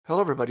Hello,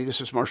 everybody. This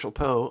is Marshall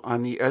Poe.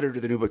 I'm the editor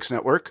of the New Books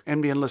Network.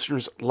 NBN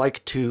listeners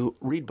like to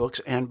read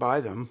books and buy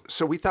them.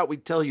 So we thought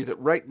we'd tell you that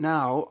right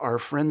now, our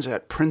friends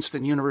at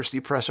Princeton University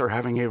Press are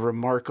having a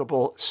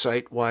remarkable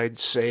site-wide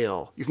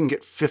sale. You can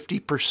get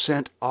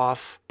 50%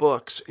 off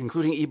books,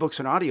 including ebooks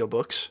and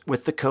audiobooks,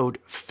 with the code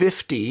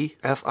 50,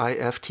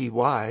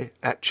 F-I-F-T-Y,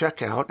 at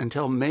checkout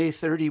until May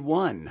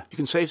 31. You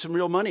can save some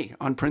real money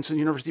on Princeton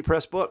University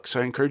Press books.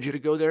 I encourage you to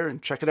go there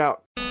and check it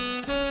out.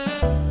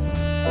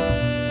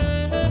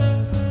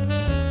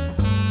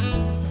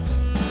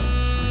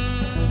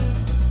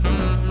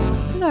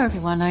 Hello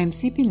everyone, I am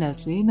C.P.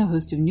 Leslie, the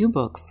host of New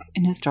Books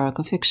in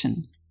Historical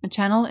Fiction, a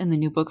channel in the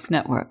New Books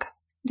Network.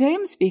 Today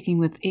I'm speaking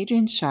with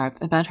Adrienne Sharp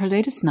about her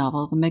latest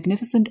novel, The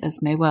Magnificent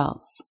Esme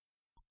Wells.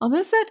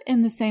 Although set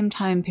in the same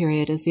time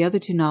period as the other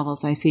two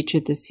novels I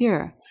featured this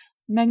year,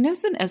 The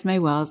Magnificent Esme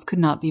Wells could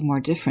not be more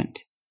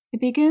different.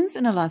 It begins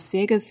in a Las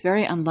Vegas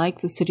very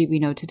unlike the city we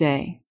know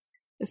today,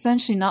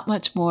 essentially not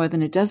much more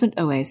than a desert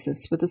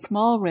oasis with a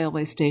small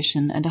railway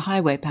station and a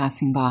highway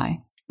passing by,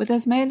 with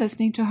Esme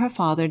listening to her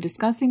father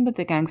discussing with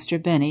the gangster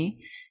Benny,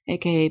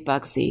 a.k.a.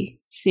 Bugsy,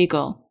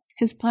 Siegel,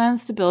 his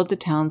plans to build the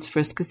town's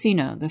first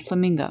casino, the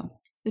Flamingo.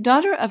 The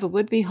daughter of a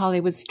would-be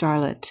Hollywood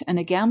starlet and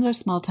a gambler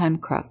small-time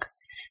crook,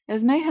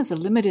 Esme has a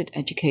limited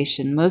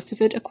education, most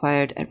of it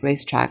acquired at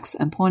racetracks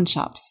and pawn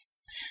shops.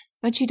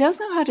 But she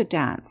does know how to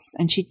dance,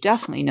 and she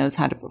definitely knows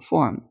how to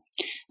perform,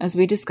 as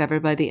we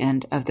discover by the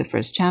end of the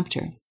first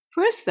chapter.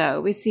 First,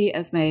 though, we see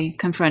Esme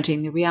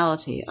confronting the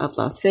reality of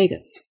Las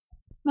Vegas.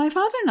 My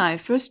father and I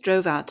first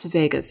drove out to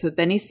Vegas with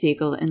Benny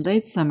Siegel in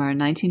late summer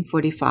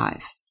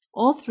 1945,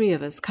 all three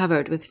of us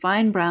covered with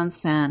fine brown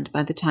sand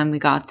by the time we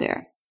got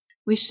there.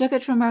 We shook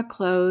it from our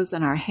clothes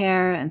and our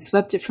hair and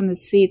swept it from the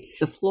seats,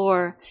 the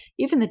floor,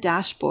 even the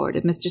dashboard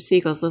of Mr.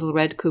 Siegel's little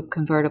red coupe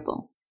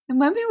convertible. And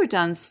when we were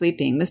done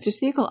sweeping, Mr.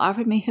 Siegel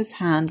offered me his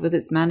hand with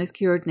its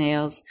manicured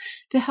nails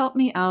to help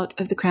me out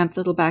of the cramped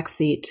little back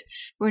seat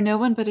where no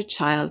one but a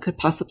child could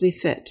possibly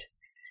fit,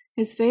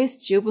 his face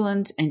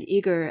jubilant and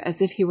eager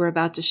as if he were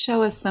about to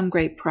show us some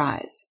great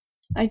prize.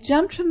 I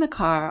jumped from the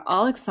car,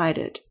 all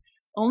excited,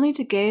 only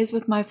to gaze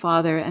with my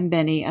father and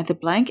Benny at the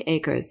blank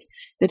acres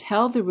that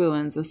held the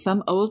ruins of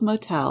some old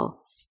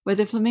motel where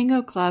the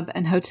Flamingo Club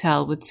and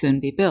Hotel would soon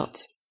be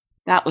built.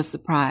 That was the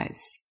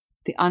prize,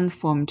 the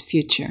unformed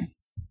future.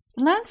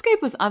 The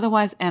landscape was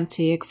otherwise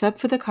empty except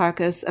for the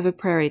carcass of a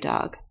prairie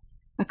dog,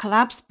 a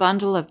collapsed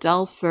bundle of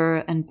dull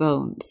fur and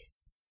bones.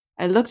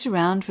 I looked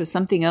around for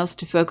something else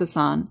to focus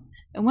on,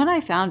 and when I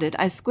found it,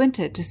 I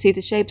squinted to see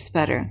the shapes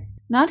better.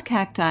 Not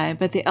cacti,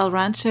 but the El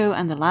Rancho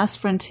and the Last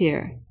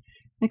Frontier.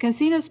 The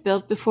casinos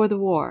built before the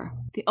war,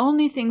 the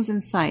only things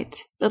in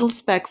sight, little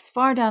specks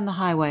far down the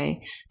highway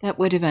that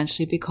would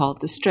eventually be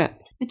called the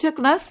Strip. It took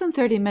less than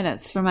 30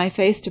 minutes for my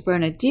face to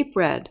burn a deep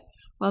red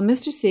while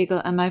Mr.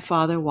 Siegel and my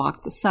father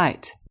walked the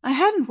site. I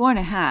hadn't worn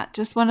a hat,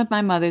 just one of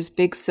my mother's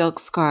big silk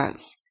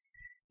scarves.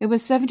 It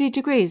was 70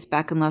 degrees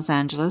back in Los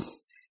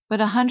Angeles, but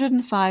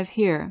 105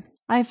 here.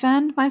 I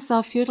fanned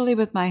myself futilely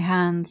with my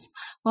hands,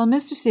 while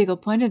Mr. Siegel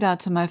pointed out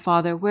to my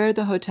father where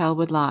the hotel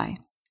would lie.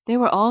 They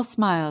were all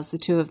smiles, the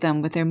two of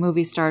them, with their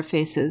movie star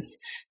faces,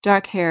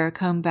 dark hair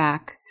combed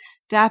back,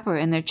 dapper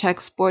in their check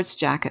sports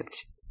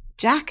jackets.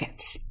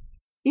 Jackets!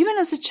 Even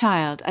as a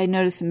child, I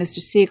noticed that Mr.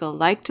 Siegel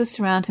liked to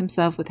surround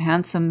himself with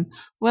handsome,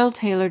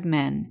 well-tailored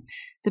men,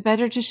 the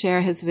better to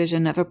share his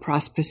vision of a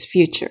prosperous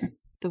future.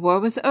 The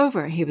war was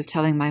over, he was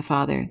telling my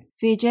father.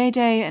 VJ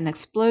Day, an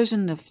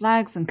explosion of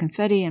flags and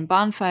confetti and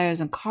bonfires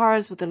and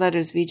cars with the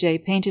letters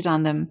VJ painted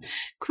on them,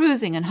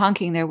 cruising and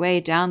honking their way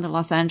down the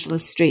Los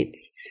Angeles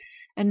streets.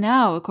 And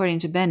now, according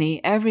to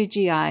Benny, every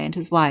GI and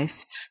his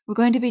wife were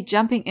going to be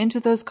jumping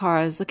into those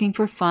cars looking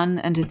for fun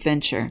and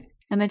adventure.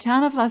 And the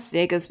town of Las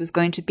Vegas was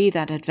going to be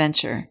that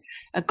adventure,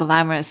 a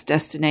glamorous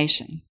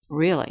destination.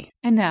 Really.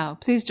 And now,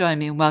 please join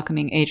me in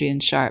welcoming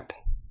Adrienne Sharp.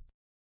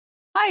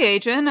 Hi,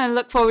 Adrienne. I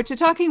look forward to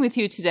talking with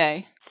you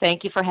today.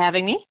 Thank you for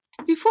having me.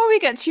 Before we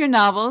get to your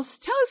novels,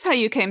 tell us how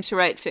you came to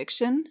write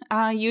fiction.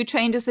 You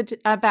trained as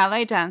a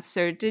ballet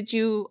dancer. Did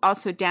you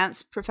also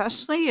dance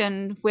professionally?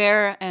 And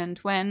where and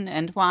when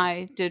and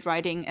why did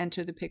writing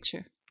enter the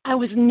picture? I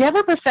was never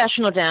a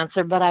professional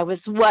dancer, but I was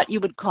what you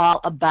would call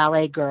a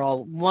ballet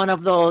girl, one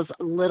of those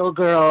little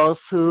girls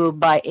who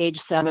by age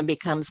 7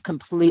 becomes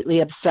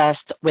completely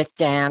obsessed with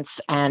dance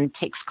and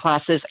takes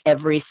classes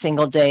every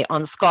single day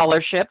on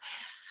scholarship.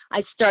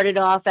 I started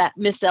off at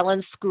Miss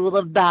Ellen's School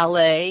of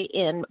Ballet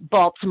in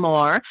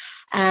Baltimore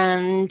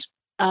and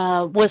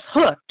was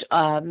hooked.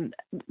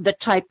 The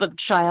type of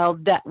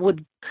child that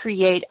would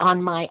create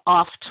on my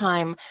off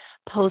time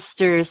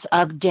posters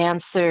of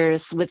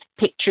dancers with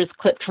pictures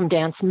clipped from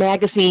Dance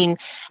Magazine,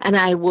 and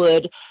I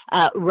would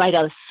write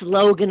a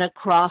slogan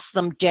across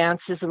them,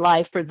 "Dance is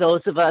life for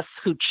those of us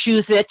who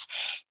choose it."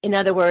 In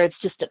other words,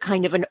 just a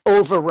kind of an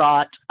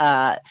overwrought,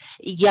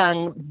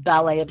 young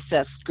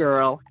ballet-obsessed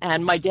girl.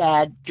 And my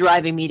dad,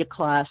 driving me to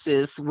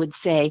classes, would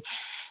say,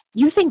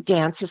 "You think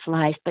dance is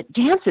life, but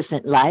dance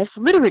isn't life.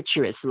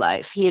 Literature is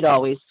life." He had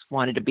always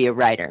wanted to be a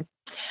writer.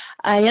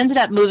 I ended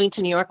up moving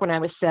to New York when I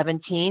was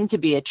 17 to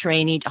be a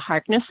trainee to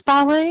Harkness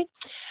Ballet,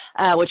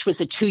 which was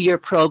a 2-year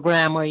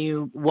program where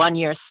you 1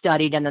 year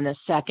studied and then the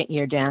second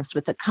year danced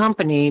with the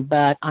company.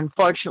 But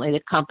unfortunately,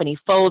 the company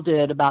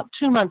folded about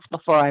 2 months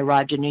before I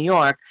arrived in New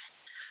York.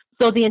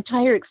 So the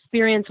entire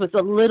experience was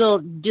a little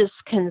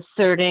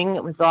disconcerting.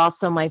 It was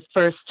also my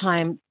first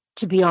time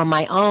to be on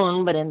my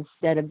own, but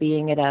instead of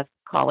being at a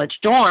college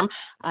dorm,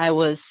 I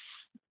was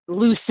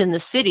loose in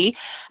the city,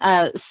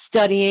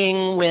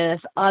 studying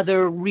with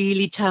other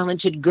really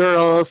talented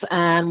girls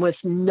and with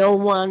no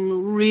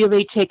one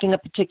really taking a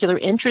particular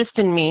interest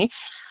in me.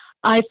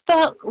 I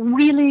felt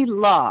really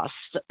lost,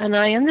 and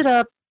I ended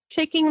up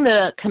taking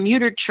the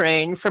commuter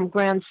train from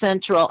Grand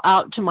Central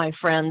out to my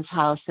friend's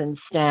house in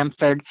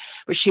Stamford,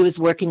 where she was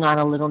working on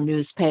a little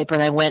newspaper,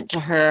 and I went to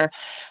her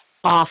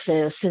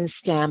office in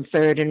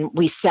Stamford, and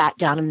we sat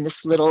down in this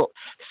little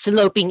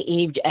sloping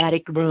eaved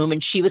attic room,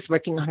 and she was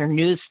working on her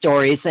news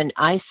stories, and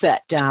I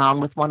sat down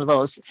with one of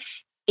those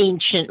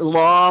ancient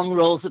long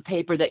rolls of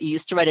paper that you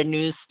used to write a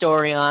news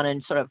story on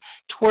and sort of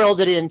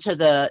twirled it into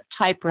the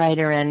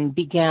typewriter and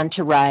began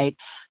to write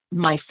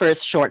my first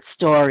short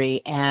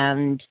story,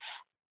 and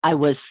I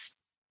was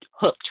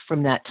hooked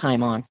from that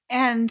time on.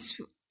 And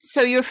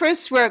so your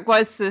first work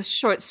was this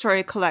short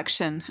story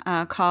collection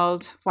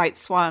called White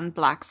Swan,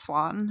 Black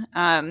Swan.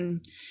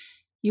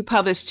 You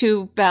published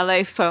 2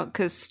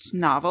 ballet-focused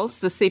novels,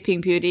 The Sleeping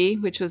Beauty,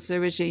 which was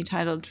originally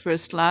titled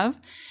First Love,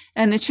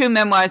 and The True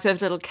Memoirs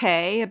of Little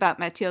Kay about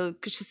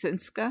Mathilde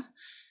Kschessinska,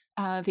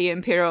 the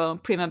imperial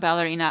prima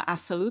ballerina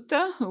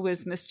assoluta, who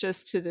was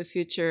mistress to the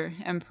future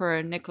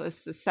Emperor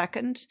Nicholas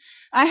II.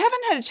 I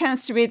haven't had a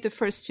chance to read the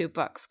first 2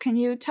 books. Can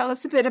you tell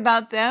us a bit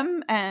about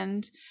them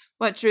and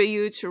what drew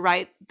you to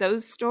write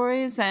those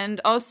stories, and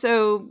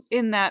also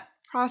in that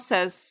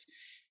process,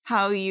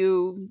 how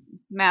you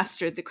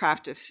mastered the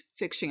craft of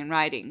fiction and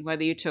writing,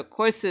 whether you took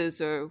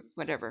courses or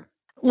whatever?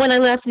 When I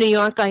left New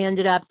York, I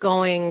ended up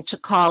going to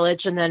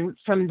college and then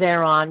from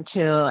there on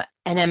to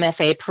an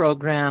MFA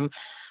program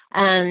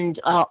and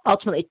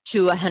ultimately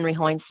to a Henry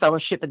Hoynes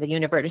Fellowship at the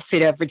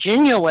University of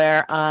Virginia,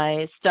 where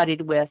I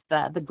studied with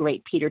the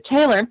great Peter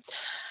Taylor.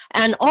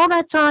 And all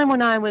that time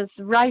when I was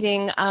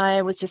writing,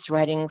 I was just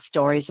writing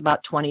stories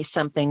about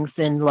 20-somethings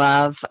in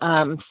love,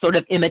 sort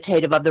of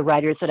imitative of the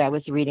writers that I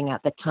was reading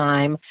at the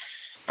time.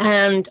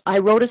 And I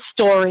wrote a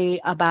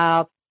story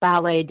about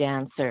ballet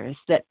dancers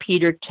that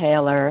Peter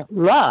Taylor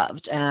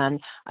loved. And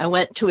I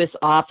went to his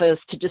office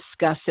to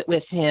discuss it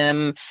with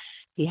him.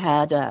 He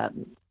had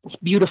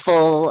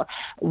beautiful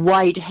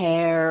white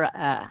hair,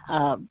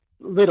 a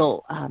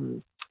little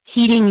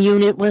heating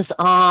unit was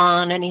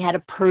on, and he had a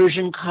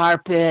Persian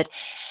carpet.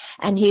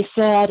 And he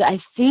said, I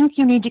think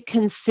you need to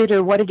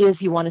consider what it is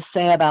you want to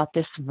say about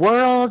this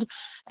world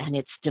and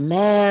its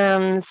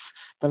demands,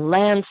 the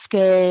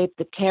landscape,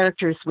 the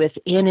characters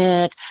within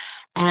it.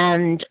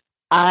 And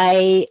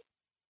I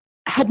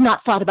had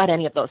not thought about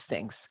any of those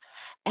things.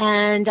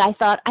 And I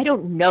thought, I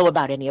don't know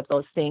about any of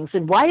those things.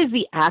 And why is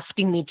he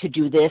asking me to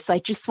do this?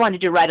 I just wanted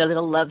to write a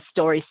little love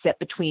story set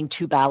between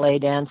 2 ballet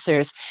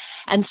dancers.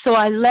 And so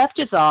I left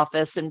his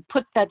office and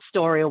put that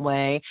story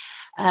away.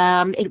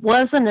 It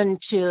wasn't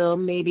until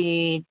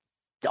maybe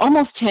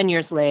almost 10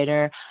 years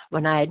later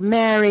when I had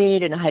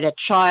married and I had a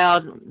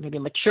child, maybe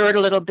matured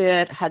a little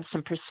bit, had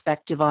some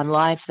perspective on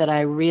life, that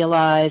I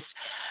realized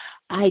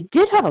I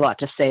did have a lot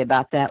to say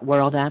about that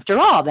world after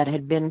all, that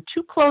had been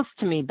too close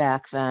to me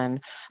back then.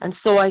 And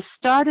so I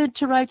started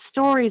to write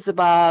stories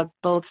about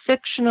both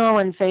fictional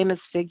and famous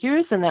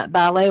figures in that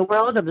ballet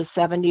world of the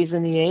 70s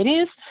and the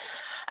 80s.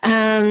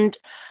 And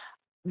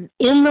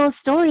in those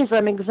stories,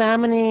 I'm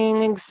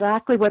examining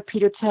exactly what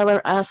Peter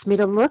Taylor asked me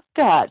to look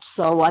at.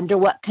 So under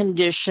what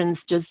conditions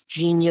does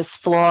genius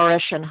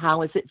flourish, and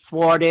how is it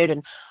thwarted,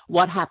 and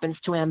what happens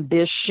to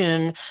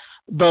ambition,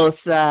 both,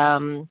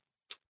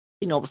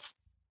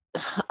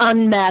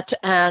 unmet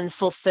and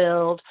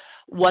fulfilled?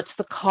 What's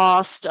the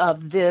cost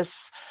of this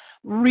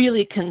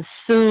really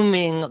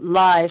consuming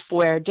life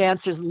where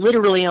dancers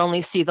literally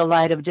only see the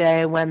light of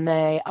day when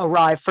they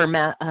arrive for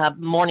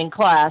morning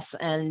class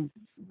and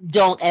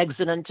don't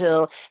exit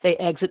until they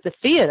exit the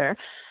theater?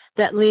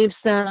 That leaves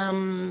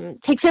them,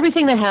 takes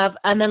everything they have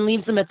and then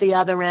leaves them at the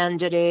other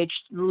end at age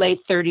late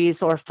 30s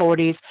or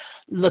 40s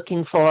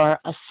looking for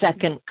a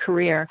second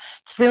career.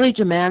 It's really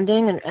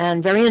demanding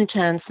and very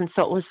intense, and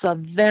so it was a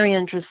very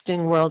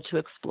interesting world to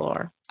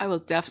explore. I will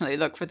definitely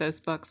look for those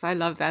books. I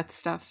love that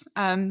stuff.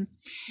 And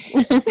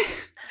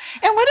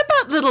what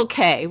about Little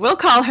Kay? We'll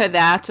call her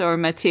that, or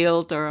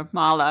Mathilde, or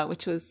Mala,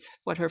 which was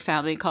what her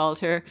family called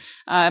her,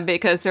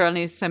 because there are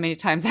only so many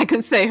times I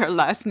can say her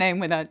last name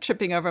without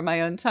tripping over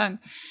my own tongue.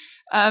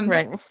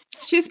 Right.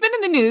 She's been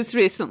in the news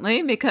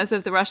recently because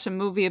of the Russian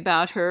movie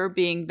about her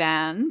being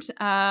banned.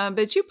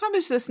 But you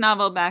published this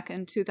novel back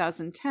in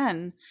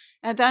 2010.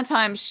 At that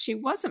time, she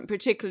wasn't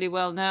particularly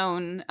well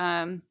known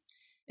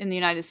in the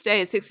United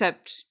States,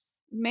 except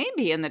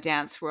maybe in the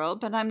dance world,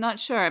 but I'm not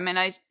sure. I mean,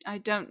 I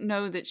don't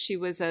know that she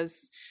was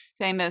as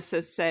famous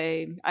as,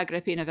 say,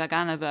 Agrippina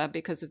Vaganova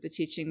because of the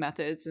teaching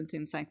methods and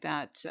things like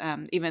that,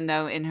 even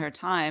though in her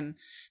time,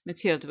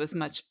 Mathilde was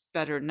much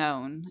better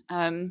known.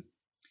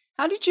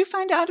 How did you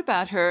find out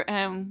about her,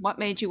 and what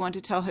made you want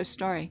to tell her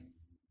story?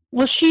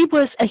 Well, she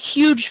was a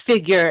huge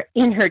figure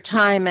in her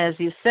time, as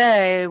you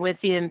say, with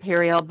the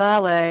Imperial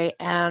Ballet,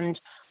 and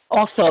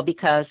also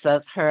because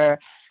of her,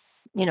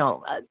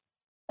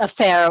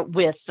 affair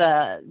with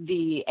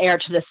the heir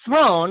to the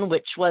throne,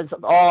 which was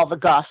all the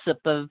gossip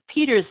of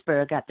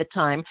Petersburg at the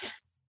time.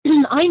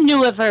 I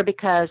knew of her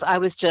because I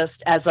was just,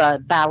 as a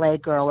ballet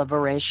girl, a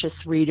voracious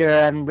reader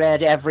and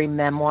read every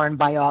memoir and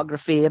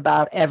biography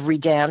about every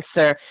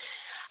dancer.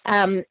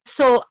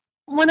 So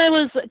when I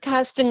was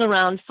casting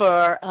around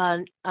for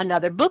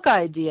another book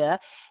idea,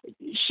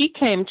 she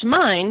came to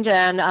mind,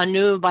 and a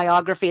new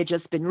biography had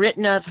just been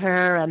written of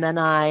her, and then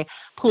I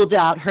pulled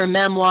out her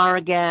memoir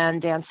again,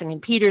 Dancing in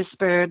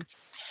Petersburg,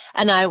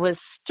 and I was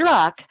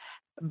struck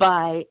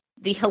by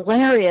the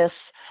hilarious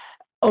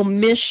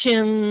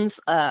omissions,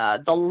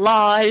 the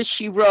lies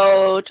she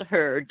wrote,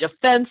 her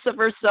defense of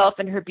herself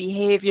and her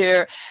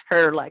behavior,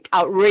 her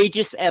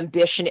outrageous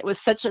ambition. It was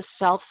such a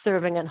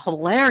self-serving and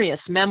hilarious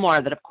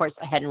memoir that, of course,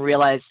 I hadn't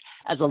realized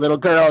as a little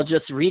girl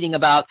just reading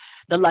about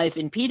the life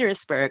in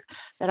Petersburg,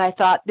 that I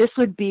thought this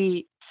would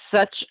be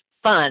such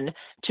fun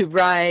to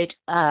write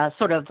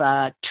sort of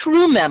a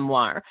true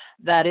memoir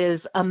that is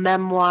a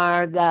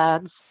memoir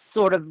that's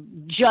sort of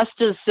just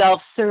as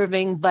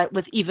self-serving, but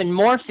with even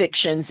more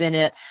fictions in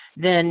it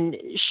than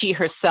she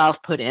herself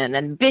put in.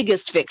 And the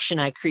biggest fiction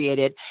I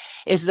created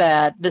is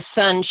that the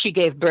son she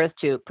gave birth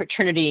to,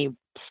 paternity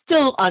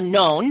still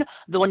unknown,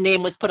 though a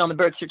name was put on the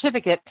birth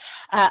certificate,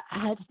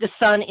 the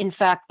son, in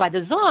fact, by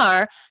the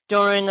Tsar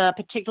during a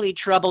particularly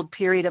troubled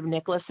period of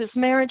Nicholas's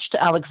marriage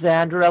to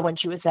Alexandra, when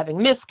she was having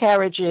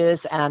miscarriages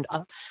and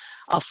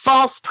a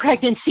false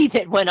pregnancy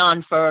that went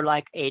on for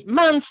 8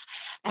 months.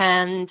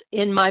 And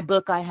in my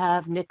book, I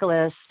have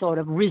Nicholas sort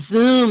of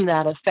resume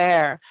that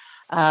affair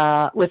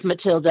with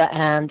Matilda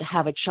and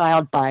have a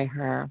child by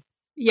her.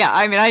 Yeah,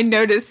 I mean, I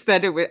noticed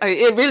that it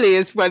really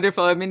is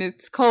wonderful. I mean,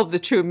 it's called The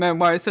True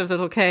Memoirs of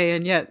Little Kay,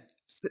 and yet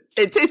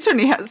it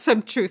certainly has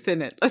some truth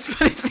in it. Let's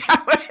put it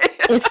that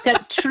way. It's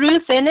got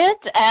truth in it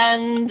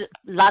and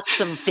lots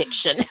of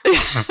fiction.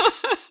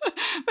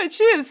 But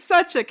she is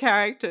such a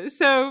character.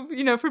 So,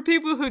 for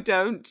people who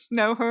don't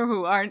know her,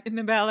 who aren't in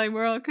the ballet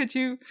world, could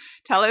you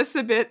tell us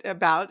a bit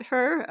about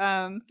her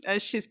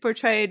as she's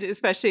portrayed,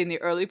 especially in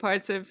the early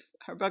parts of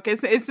her book?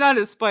 It's not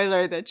a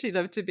spoiler that she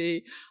lived to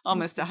be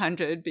almost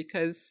 100,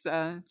 because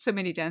so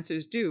many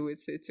dancers do.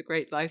 It's a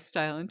great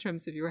lifestyle in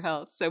terms of your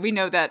health. So we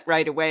know that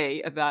right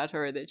away about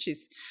her, that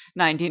she's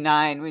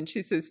 99 when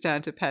she sits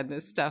down to pen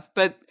this stuff.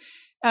 But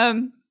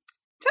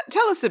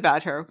tell us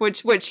about her,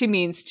 what she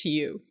means to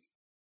you.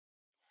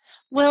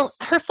 Well,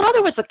 her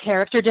father was a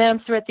character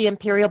dancer at the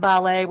Imperial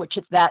Ballet, which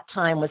at that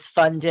time was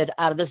funded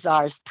out of the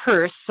Tsar's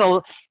purse.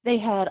 So they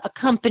had a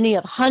company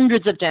of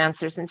hundreds of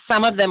dancers, and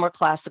some of them were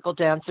classical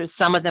dancers,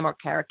 some of them were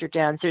character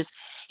dancers.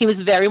 He was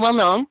very well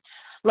known.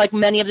 Like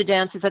many of the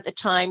dancers at the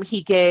time,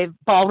 he gave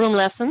ballroom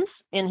lessons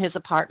in his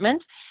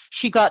apartment.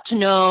 She got to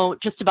know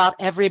just about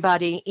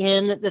everybody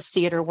in the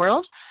theater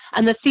world.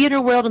 And the theater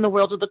world and the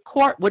world of the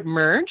court would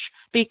merge,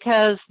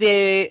 because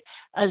the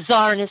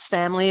Tsar and his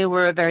family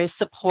were very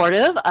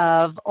supportive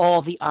of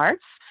all the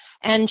arts.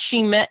 And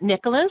she met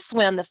Nicholas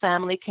when the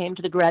family came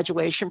to the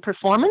graduation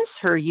performance,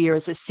 her year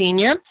as a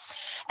senior.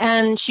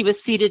 And she was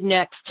seated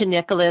next to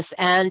Nicholas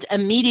and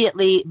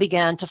immediately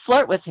began to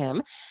flirt with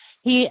him.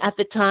 He, at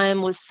the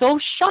time, was so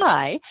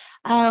shy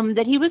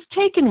that he was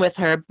taken with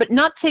her, but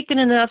not taken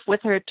enough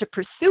with her to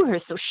pursue her.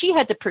 So she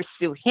had to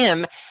pursue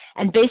him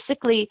and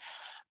basically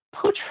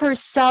put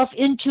herself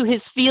into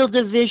his field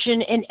of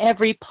vision in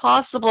every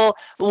possible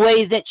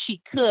way that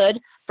she could,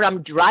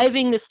 from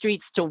driving the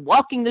streets to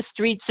walking the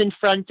streets in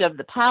front of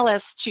the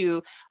palace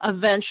to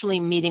eventually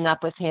meeting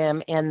up with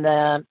him in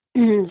the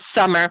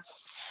summer,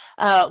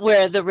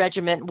 where the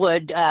regiment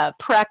would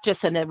practice,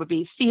 and there would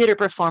be theater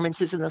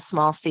performances in the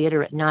small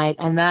theater at night,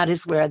 and that is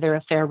where their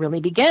affair really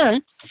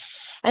began.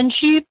 And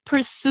she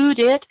pursued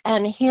it,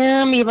 and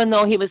him, even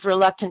though he was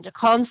reluctant to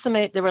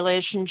consummate the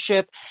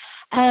relationship.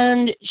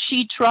 And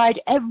she tried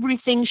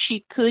everything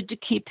she could to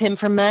keep him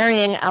from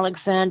marrying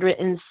Alexandra,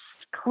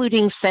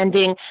 including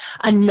sending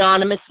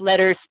anonymous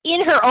letters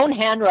in her own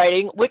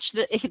handwriting, which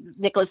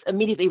Nicholas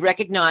immediately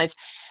recognized,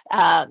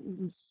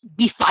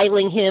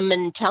 befiling him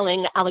and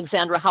telling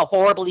Alexandra how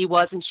horrible he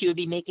was, and she would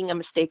be making a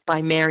mistake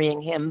by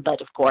marrying him. But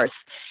of course,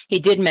 he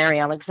did marry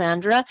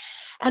Alexandra.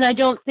 And I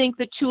don't think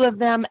the two of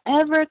them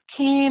ever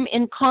came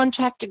in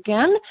contact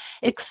again,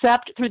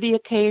 except through the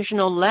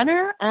occasional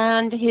letter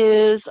and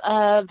his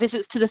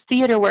visits to the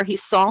theater where he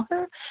saw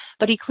her.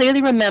 But he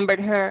clearly remembered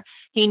her.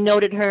 He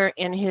noted her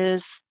in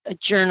his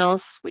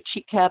journals, which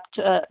he kept,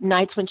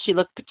 nights when she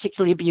looked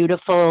particularly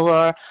beautiful,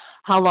 or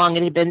how long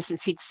it had been since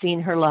he'd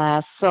seen her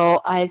last. So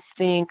I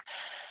think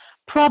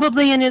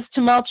Probably in his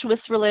tumultuous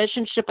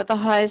relationship with the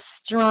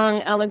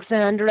high-strung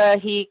Alexandra,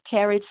 he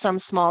carried some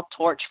small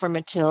torch for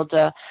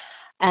Matilda,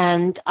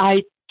 and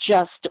I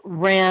just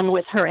ran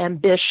with her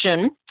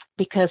ambition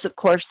because, of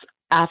course,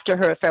 after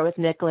her affair with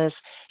Nicholas,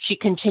 she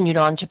continued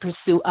on to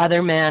pursue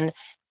other men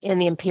in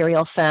the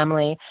imperial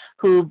family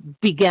who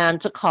began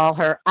to call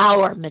her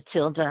our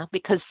Matilda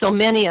because so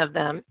many of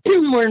them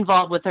were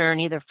involved with her in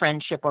either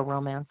friendship or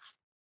romance.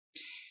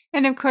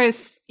 And of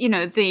course,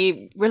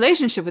 the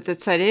relationship with the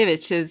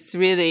Tsarevich is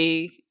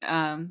really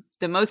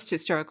the most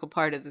historical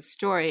part of the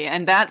story.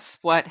 And that's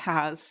what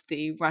has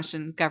the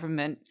Russian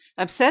government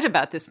upset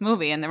about this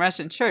movie and the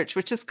Russian church,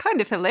 which is kind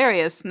of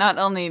hilarious, not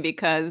only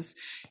because,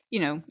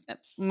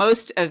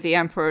 most of the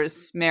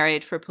emperors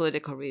married for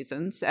political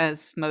reasons,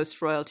 as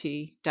most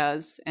royalty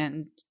does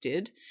and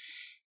did.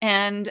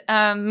 And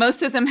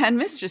most of them had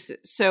mistresses.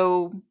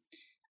 So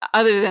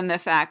other than the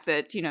fact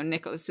that,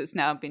 Nicholas has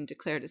now been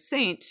declared a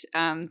saint,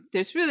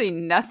 there's really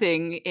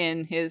nothing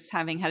in his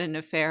having had an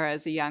affair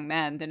as a young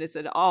man that is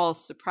at all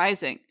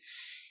surprising.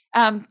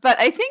 But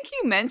I think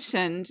you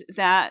mentioned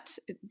that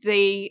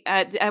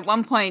at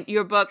one point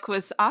your book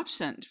was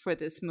optioned for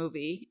this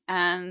movie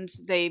and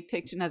they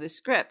picked another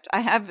script. I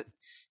have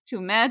to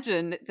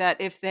imagine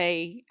that if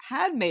they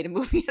had made a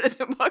movie out of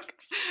the book,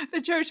 the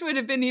church would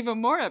have been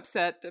even more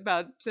upset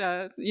about,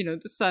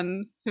 the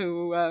son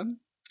who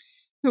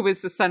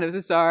was the son of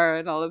the Tsar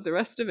and all of the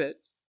rest of it.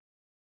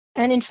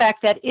 And in fact,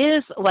 that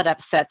is what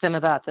upset them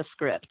about the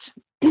script.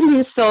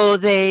 So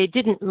they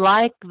didn't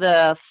like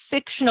the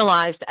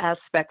fictionalized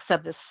aspects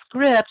of the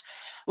script,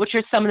 which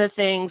are some of the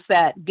things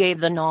that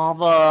gave the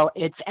novel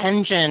its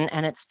engine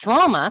and its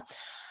drama,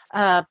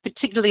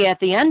 particularly at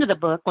the end of the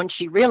book when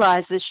she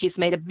realizes she's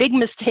made a big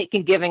mistake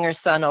in giving her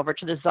son over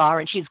to the Tsar,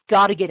 and she's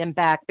got to get him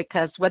back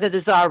because whether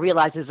the Tsar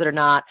realizes it or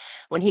not,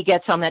 when he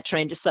gets on that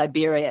train to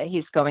Siberia,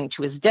 he's going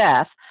to his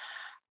death.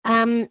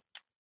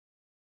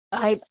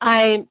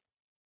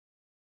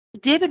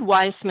 David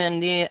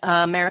Weissman, the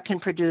American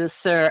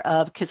producer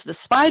of Kiss the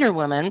Spider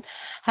Woman,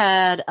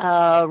 had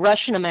a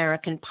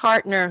Russian-American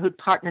partner who'd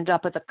partnered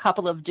up with a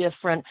couple of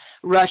different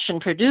Russian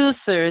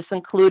producers,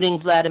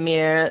 including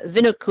Vladimir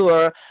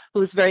Vinokur,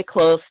 who's very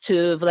close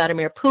to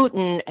Vladimir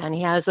Putin, and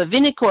he has a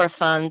Vinokur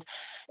fund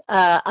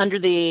under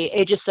the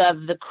aegis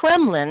of the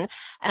Kremlin.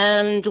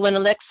 And when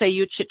Alexei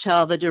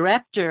Yuchatel, the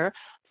director,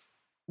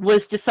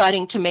 was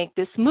deciding to make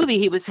this movie,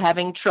 he was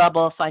having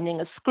trouble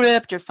finding a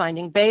script or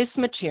finding base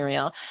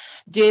material.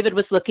 David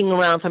was looking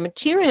around for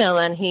material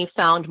and he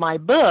found my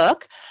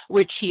book,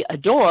 which he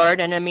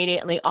adored and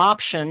immediately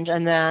optioned,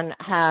 and then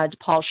had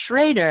Paul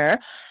Schrader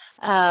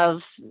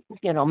of,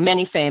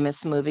 many famous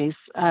movies,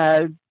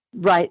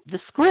 write the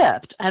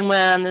script. And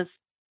when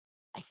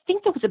I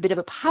think there was a bit of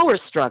a power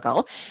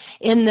struggle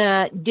in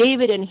that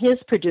David and his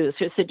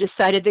producers had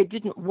decided they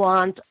didn't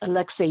want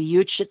Alexei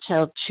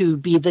Yuchatel to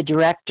be the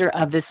director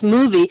of this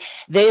movie.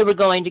 They were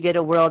going to get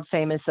a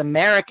world-famous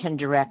American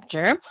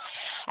director.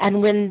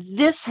 And when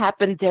this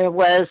happened, there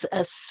was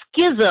a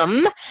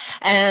schism,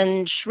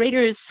 and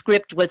Schrader's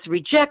script was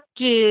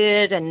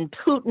rejected, and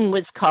Putin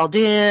was called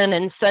in,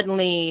 and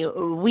suddenly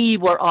we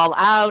were all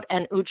out,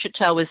 and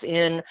Yuchatel was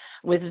in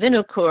with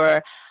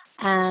Vinokur.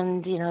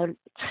 And,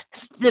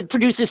 the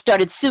producers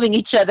started suing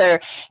each other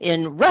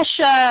in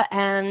Russia,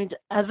 and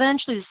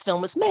eventually this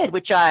film was made,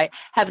 which I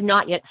have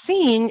not yet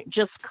seen,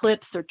 just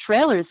clips or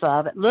trailers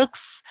of. It looks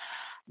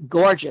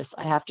gorgeous,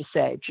 I have to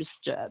say,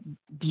 just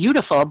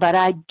beautiful, but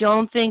I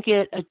don't think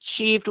it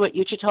achieved what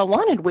Yuchatel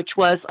wanted, which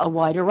was a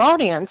wider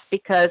audience,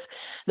 because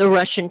the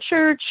Russian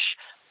church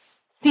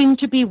seemed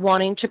to be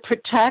wanting to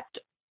protect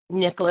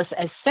Nicholas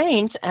as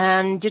saint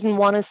and didn't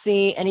want to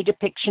see any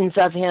depictions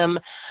of him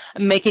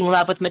making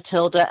love with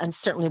Matilda, and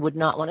certainly would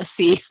not want to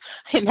see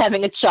him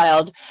having a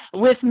child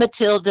with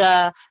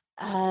Matilda.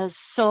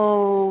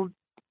 So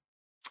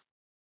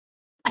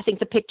I think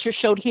the picture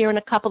showed here in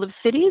a couple of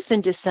cities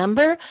in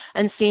December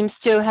and seems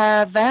to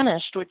have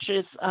vanished, which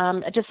is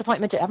a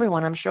disappointment to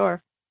everyone, I'm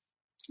sure.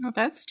 Well,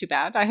 that's too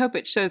bad. I hope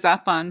it shows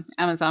up on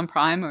Amazon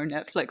Prime or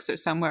Netflix or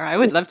somewhere. I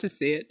would love to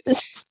see it.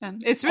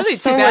 It's really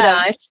too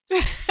bad.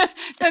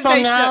 So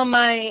now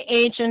my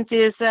agent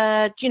is,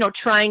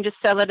 trying to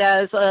sell it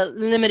as a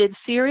limited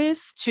series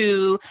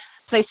to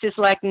places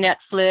like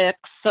Netflix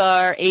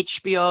or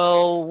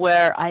HBO,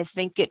 where I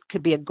think it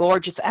could be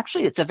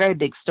actually, it's a very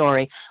big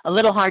story, a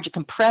little hard to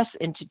compress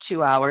into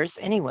 2 hours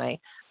anyway.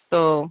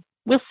 So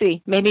we'll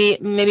see. Maybe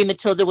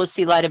Matilda will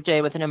see light of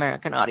day with an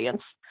American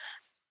audience.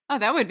 Oh,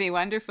 that would be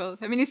wonderful.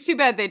 I mean, it's too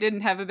bad they didn't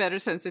have a better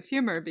sense of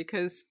humor,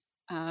 because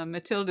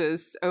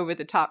Matilda's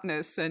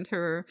over-the-topness and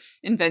her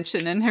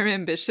invention and her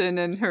ambition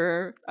and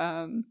her,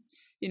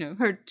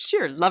 her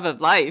sheer love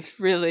of life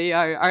really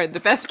are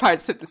the best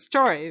parts of the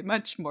story.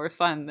 Much more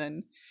fun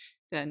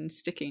than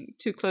sticking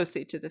too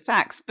closely to the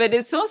facts. But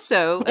it's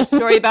also a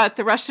story about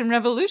the Russian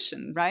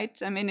Revolution, right?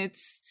 I mean,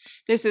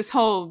 there's this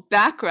whole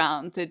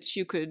background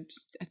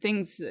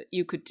things that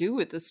you could do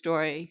with the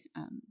story.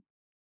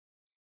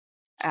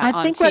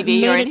 I think what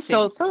made it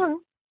so fun.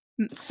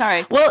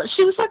 Sorry. Well,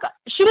 she was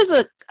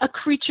a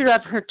creature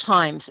of her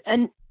times,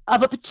 and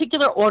of a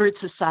particular ordered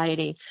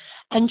society.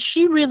 And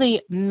she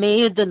really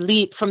made the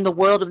leap from the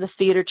world of the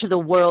theater to the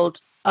world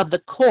of the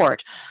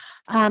court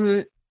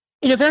in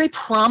a very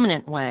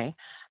prominent way.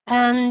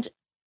 And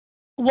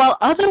while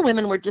other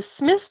women were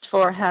dismissed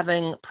for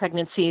having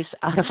pregnancies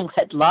out of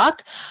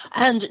wedlock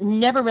and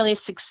never really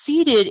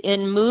succeeded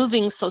in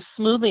moving so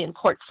smoothly in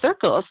court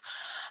circles,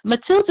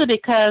 Matilda,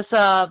 because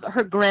of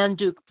her Grand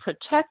Duke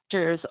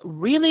protectors,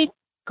 really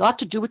got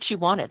to do what she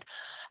wanted.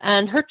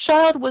 And her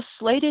child was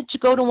slated to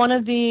go to one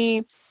of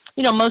the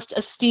most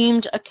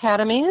esteemed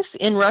academies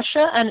in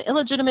Russia, and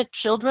illegitimate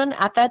children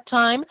at that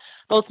time,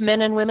 both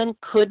men and women,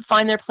 could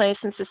find their place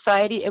in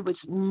society. It was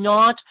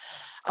not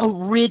a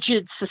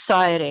rigid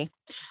society.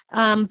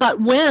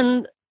 But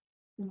when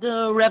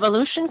the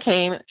revolution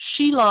came,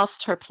 she lost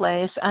her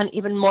place, and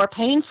even more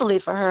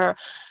painfully for her,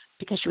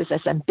 because she was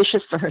as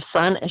ambitious for her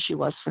son as she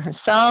was for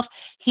herself,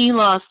 he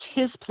lost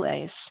his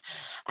place.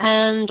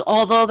 And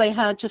although they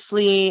had to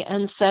flee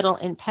and settle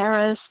in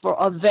Paris for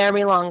a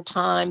very long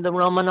time, the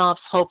Romanovs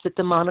hoped that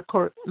the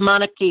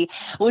monarchy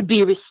would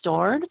be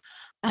restored.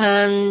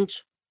 And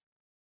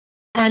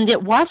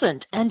it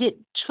wasn't. And it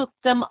took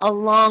them a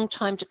long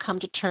time to come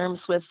to terms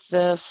with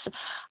this.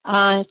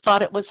 I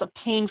thought it was a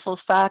painful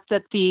fact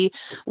that the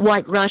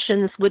White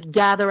Russians would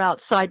gather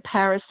outside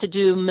Paris to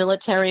do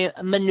military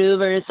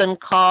maneuvers and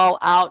call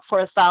out for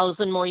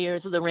 1,000 more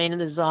years of the reign of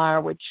the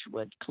Tsar, which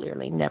would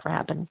clearly never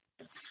happen.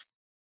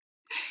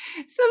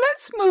 So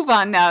let's move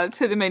on now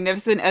to The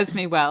Magnificent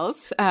Esme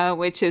Wells,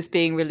 which is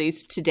being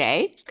released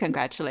today.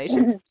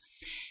 Congratulations.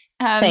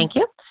 Thank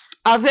you.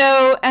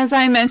 Although, as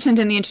I mentioned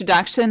in the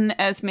introduction,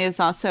 Esme is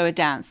also a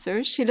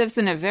dancer. She lives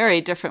in a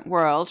very different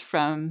world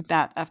from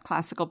that of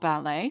classical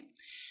ballet.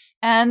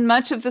 And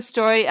much of the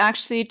story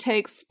actually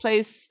takes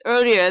place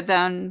earlier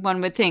than one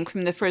would think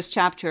from the first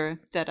chapter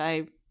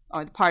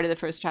or the part of the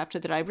first chapter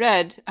that I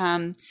read.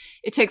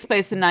 It takes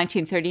place in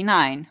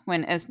 1939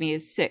 when Esme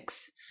is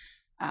 6.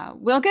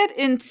 We'll get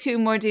into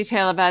more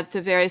detail about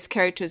the various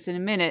characters in a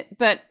minute,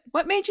 but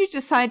what made you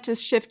decide to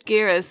shift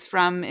gears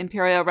from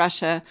Imperial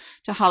Russia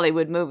to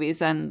Hollywood movies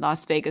and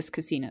Las Vegas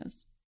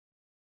casinos?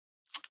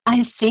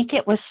 I think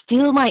it was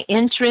still my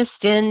interest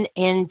in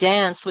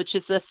dance, which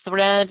is a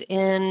thread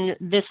in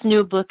this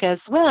new book as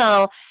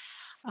well.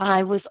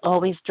 I was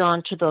always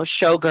drawn to those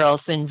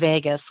showgirls in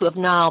Vegas who have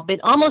now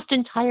been almost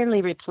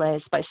entirely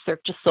replaced by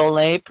Cirque du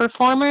Soleil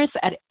performers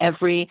at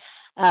every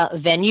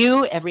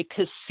venue. Every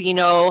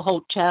casino,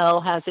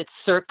 hotel has its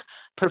Cirque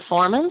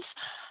performance.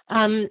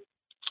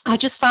 I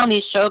just found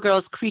these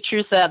showgirls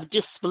creatures of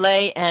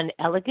display and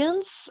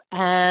elegance,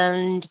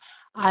 and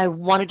I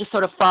wanted to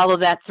sort of follow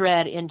that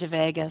thread into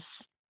Vegas.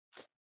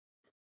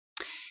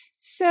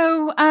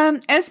 So,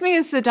 Esme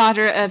is the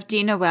daughter of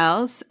Dina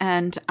Wells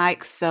and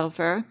Ike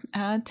Silver.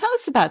 Tell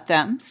us about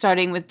them,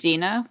 starting with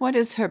Dina. What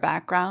is her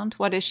background?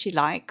 What is she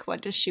like? What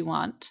does she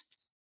want?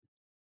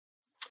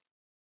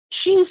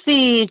 She's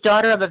the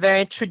daughter of a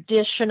very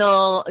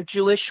traditional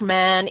Jewish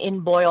man in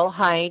Boyle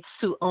Heights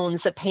who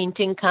owns a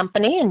painting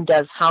company and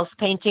does house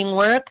painting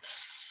work.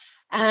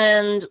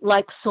 And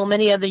like so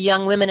many of the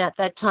young women at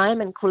that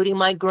time, including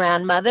my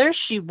grandmother,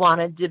 she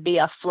wanted to be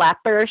a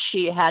flapper.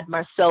 She had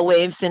Marcel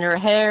waves in her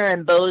hair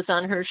and bows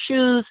on her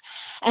shoes.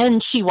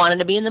 And she wanted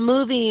to be in the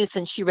movies,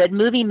 and she read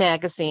movie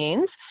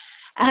magazines.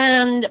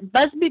 And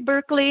Busby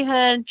Berkeley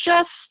had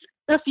just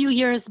a few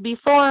years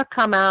before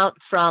come out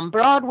from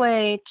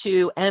Broadway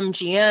to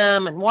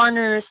MGM and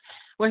Warner's,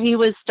 where he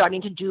was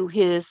starting to do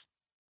his,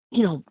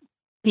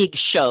 big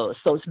shows,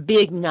 those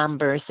big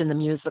numbers in the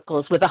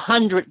musicals with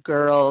 100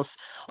 girls,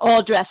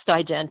 all dressed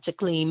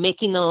identically,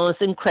 making those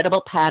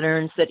incredible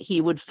patterns that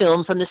he would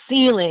film from the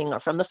ceiling or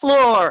from the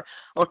floor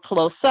or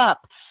close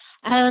up.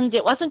 And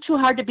it wasn't too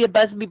hard to be a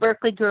Busby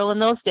Berkeley girl in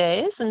those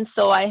days. And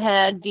so I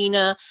had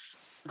Dina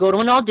go to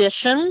an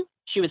audition.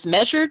 She was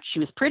measured. She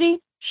was pretty.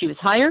 She was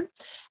hired.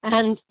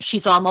 And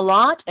she's on the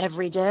lot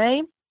every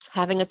day.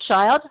 Having a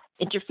child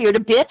interfered a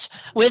bit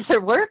with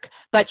her work,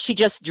 but she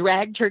just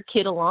dragged her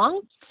kid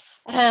along.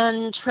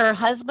 And her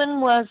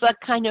husband was a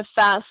kind of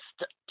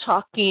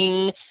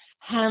fast-talking,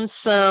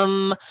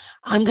 handsome,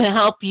 I'm going to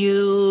help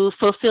you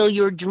fulfill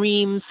your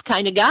dreams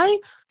kind of guy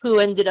who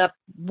ended up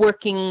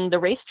working the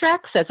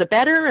racetracks as a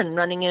bettor and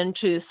running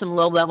into some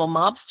low-level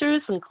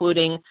mobsters,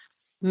 including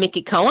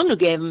Mickey Cohen, who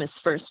gave him his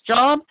first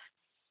job.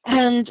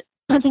 And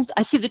I think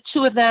I see the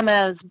two of them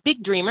as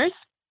big dreamers.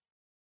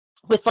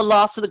 With the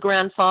loss of the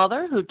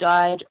grandfather, who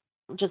died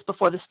just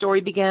before the story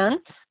began,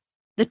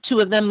 the two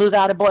of them move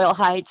out of Boyle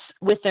Heights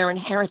with their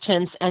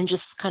inheritance and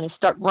just kind of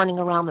start running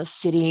around the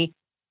city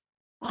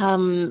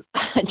and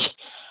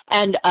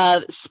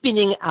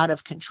spinning out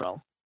of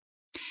control.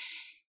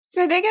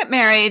 So they get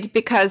married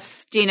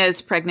because Dina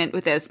is pregnant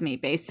with Esme,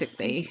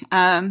 basically.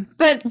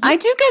 But I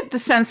do get the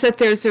sense that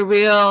there's a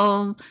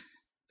real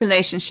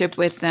relationship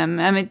with them.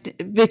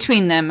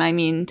 Between them,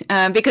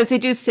 because they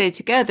do stay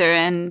together,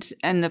 and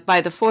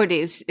by the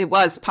 40s, it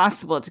was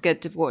possible to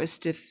get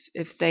divorced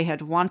if they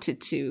had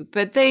wanted to.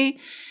 But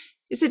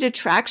is it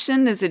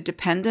attraction? Is it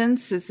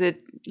dependence? Is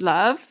it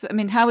love?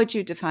 How would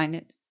you define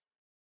it?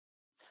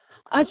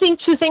 I think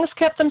two things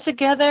kept them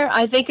together.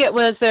 I think it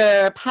was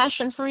their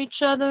passion for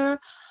each other,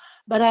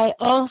 but I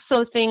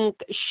also think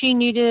she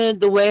needed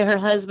the way her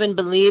husband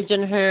believed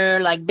in her,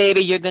 like,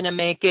 baby, you're going to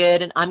make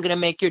it, and I'm going to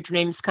make your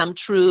dreams come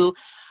true.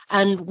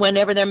 And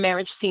whenever their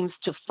marriage seems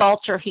to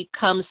falter, he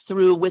comes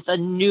through with a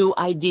new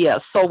idea.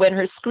 So when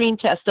her screen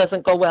test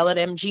doesn't go well at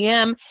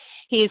MGM,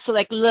 he's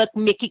like, look,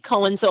 Mickey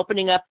Cohen's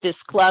opening up this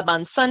club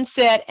on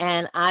Sunset,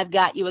 and I've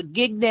got you a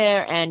gig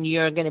there, and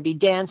you're going to be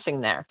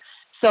dancing there.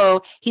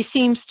 So he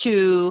seems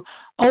to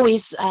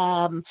always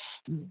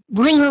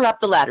bring her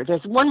up the ladder.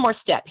 There's one more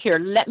step. Here,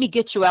 let me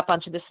get you up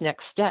onto this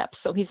next step.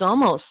 So he's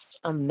almost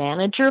a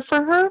manager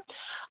for her.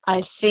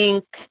 I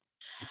think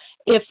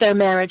if their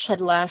marriage had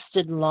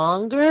lasted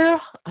longer,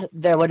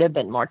 there would have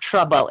been more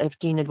trouble if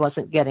Enid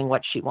wasn't getting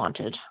what she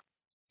wanted.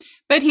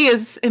 But he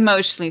is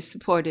emotionally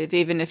supportive,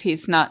 even if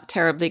he's not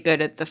terribly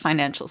good at the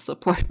financial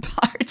support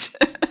part.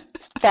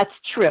 That's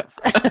true.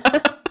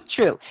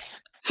 True.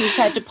 He's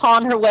had to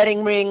pawn her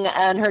wedding ring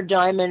and her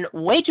diamond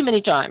way too many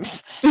times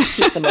to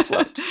keep them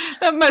afloat.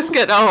 That must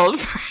get old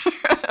for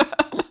her.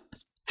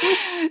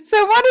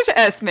 So what of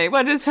Esme?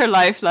 What is her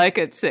life like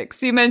at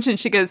 6? You mentioned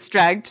she gets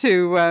dragged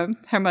to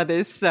her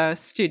mother's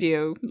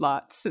studio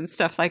lots and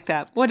stuff like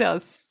that. What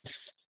else?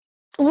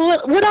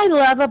 What I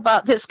love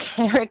about this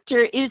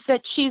character is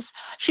that she's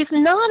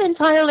not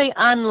entirely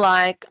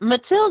unlike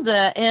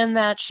Matilda in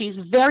that she's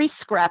very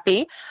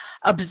scrappy,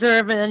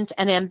 observant,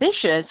 and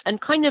ambitious,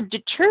 and kind of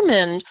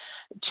determined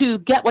to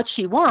get what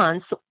she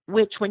wants,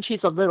 which when she's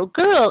a little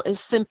girl is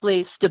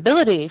simply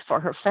stability for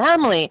her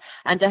family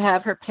and to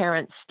have her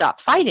parents stop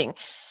fighting.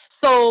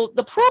 So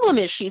the problem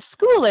is she's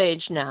school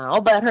age now,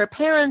 but her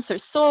parents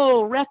are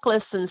so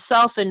reckless and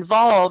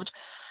self-involved,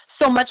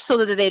 so much so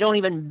that they don't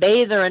even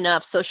bathe her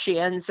enough, so she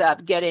ends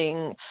up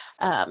getting,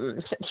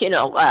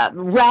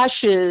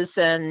 rashes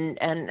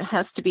and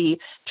has to be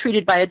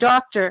treated by a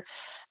doctor.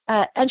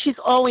 And she's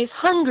always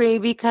hungry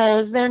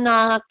because they're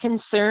not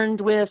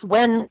concerned with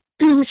when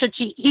should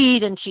she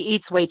eat, and she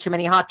eats way too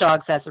many hot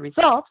dogs as a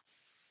result.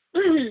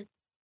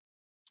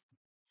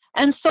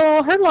 And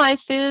so her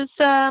life is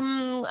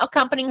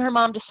accompanying her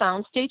mom to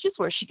sound stages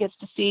where she gets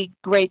to see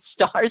great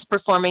stars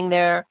performing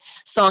their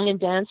song and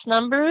dance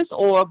numbers,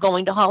 or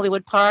going to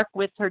Hollywood Park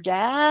with her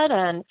dad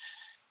and,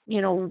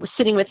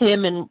 sitting with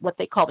him in what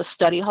they call the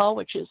study hall,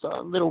 which is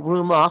a little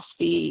room off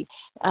the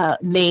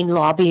main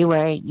lobby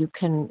where you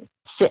can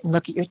sit and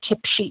look at your tip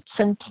sheets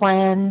and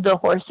plan the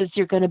horses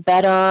you're going to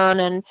bet on.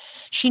 And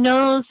she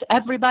knows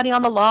everybody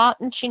on the lot,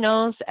 and she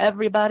knows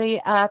everybody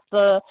at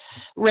the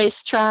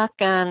racetrack,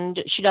 and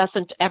she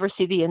doesn't ever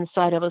see the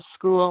inside of a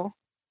school.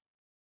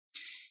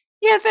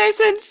 Yeah, there's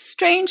a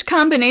strange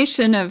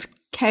combination of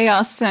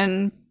chaos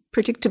and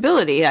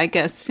predictability, I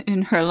guess,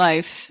 in her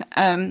life.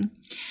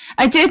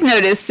 I did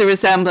notice the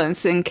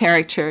resemblance in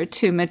character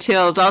to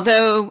Mathilde,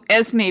 although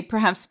Esme,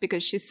 perhaps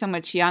because she's so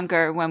much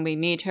younger when we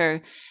meet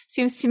her,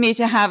 seems to me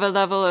to have a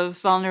level of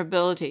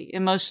vulnerability,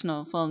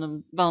 emotional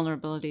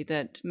vulnerability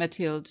that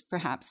Mathilde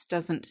perhaps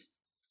doesn't.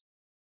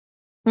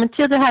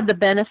 Matilda had the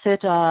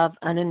benefit of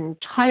an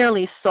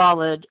entirely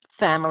solid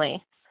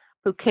family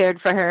who cared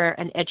for her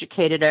and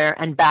educated her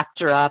and backed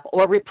her up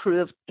or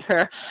reproved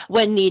her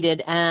when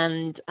needed.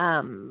 And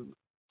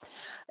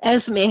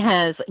Esme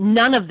has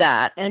none of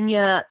that. And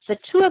yet the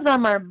two of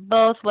them are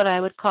both what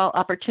I would call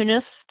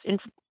opportunists.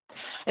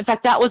 In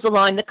fact, that was a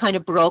line that kind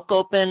of broke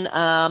open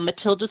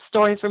Matilda's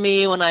story for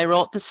me when I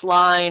wrote this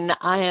line.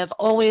 I have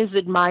always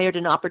admired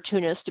an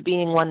opportunist,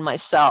 being one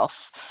myself.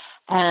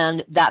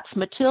 And that's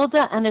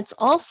Matilda. And it's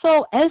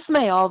also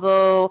Esme,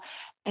 although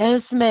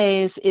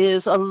Esme's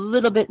is a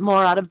little bit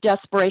more out of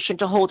desperation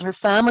to hold her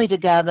family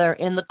together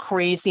in the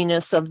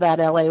craziness of that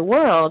LA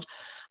world.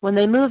 When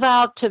they move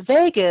out to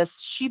Vegas,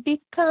 she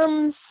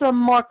becomes a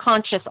more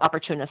conscious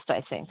opportunist,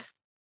 I think.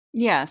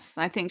 Yes,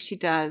 I think she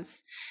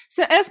does.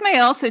 So Esme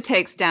also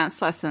takes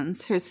dance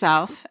lessons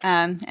herself,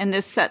 and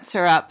this sets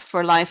her up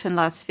for life in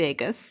Las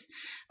Vegas.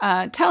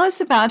 Tell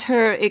us about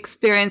her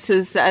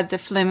experiences at the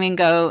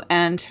Flamingo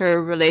and her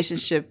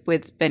relationship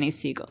with Benny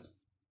Siegel.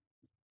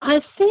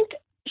 I think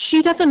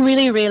she doesn't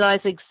really realize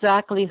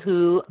exactly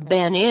who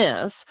Ben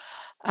is.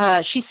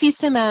 She sees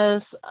him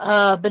as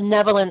a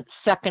benevolent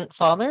second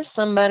father,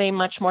 somebody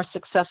much more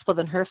successful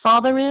than her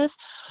father is,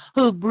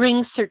 who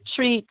brings her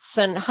treats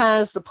and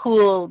has the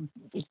pool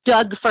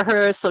dug for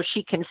her so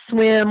she can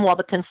swim while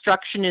the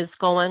construction is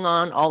going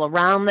on all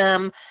around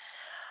them.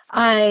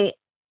 I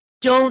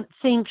don't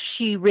think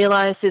she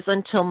realizes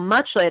until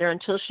much later,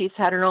 until she's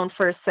had her own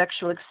first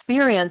sexual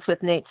experience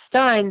with Nate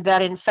Stein,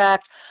 that in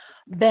fact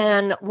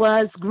Ben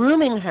was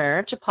grooming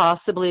her to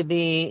possibly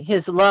be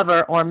his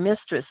lover or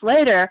mistress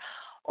later,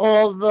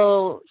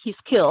 although he's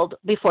killed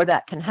before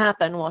that can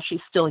happen while she's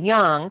still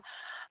young.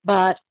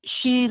 But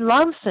she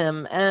loves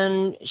him,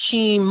 and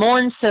she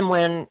mourns him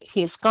when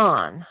he's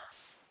gone.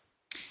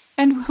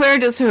 And where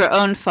does her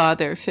own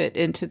father fit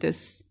into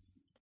this?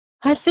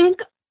 I think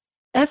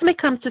Esme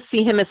comes to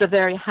see him as a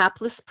very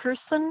hapless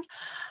person,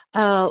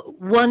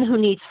 one who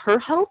needs her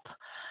help.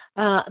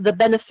 the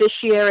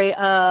beneficiary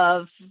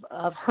of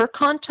her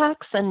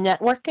contacts and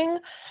networking.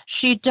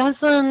 She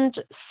doesn't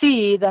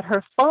see that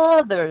her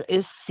father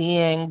is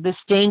seeing this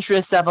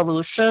dangerous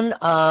evolution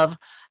of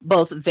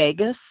both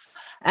Vegas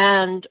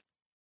and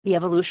the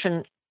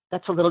evolution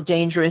that's a little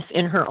dangerous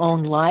in her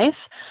own life,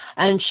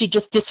 and she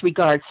just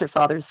disregards her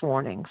father's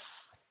warnings.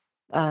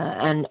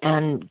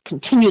 And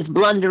continues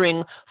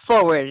blundering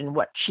forward in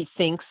what she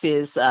thinks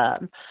is a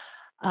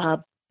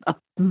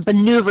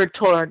maneuver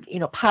toward,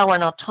 power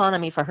and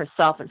autonomy for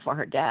herself and for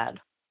her dad.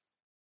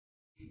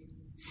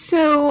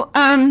 So,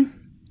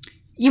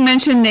 you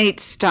mentioned Nate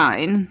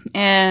Stein,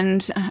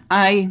 and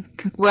I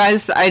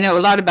know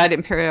a lot about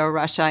Imperial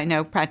Russia. I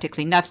know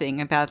practically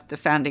nothing about the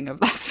founding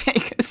of Las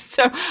Vegas.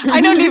 So I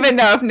don't even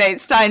know if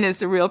Nate Stein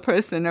is a real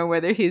person or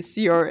whether he's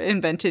your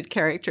invented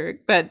character.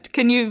 But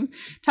can you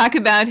talk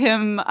about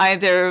him,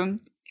 either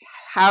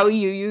how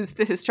you used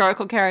the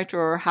historical character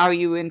or how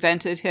you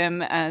invented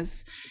him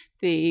as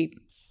the,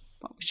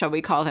 shall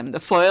we call him, the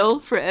foil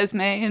for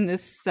Esme in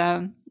this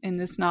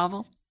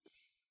novel?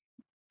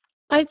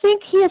 I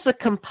think he is a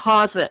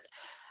composite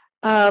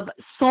of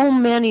so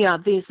many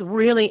of these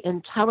really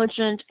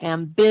intelligent,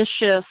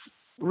 ambitious,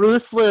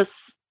 ruthless,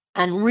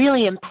 and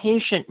really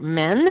impatient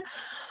men.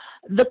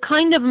 The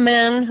kind of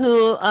men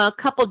who a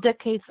couple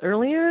decades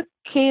earlier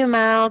came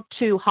out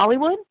to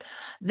Hollywood.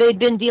 They'd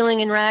been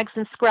dealing in rags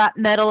and scrap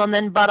metal and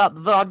then bought up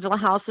vaudeville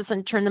houses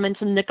and turned them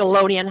into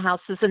Nickelodeon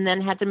houses and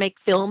then had to make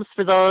films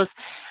for those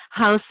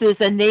houses,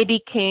 and they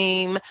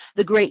became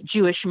the great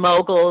Jewish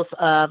moguls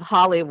of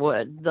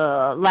Hollywood, the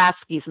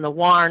Laskys and the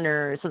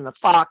Warners and the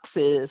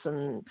Foxes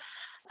and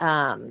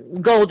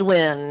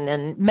Goldwyn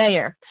and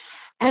Mayer.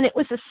 And it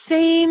was the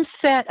same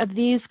set of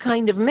these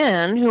kind of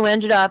men who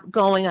ended up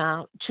going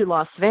out to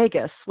Las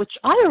Vegas, which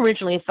I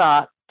originally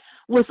thought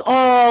was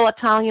all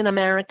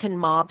Italian-American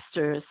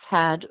mobsters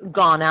had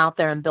gone out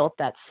there and built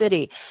that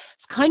city.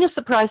 Kind of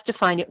surprised to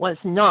find it was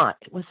not.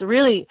 It was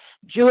really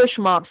Jewish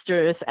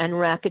mobsters and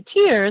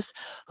racketeers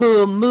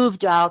who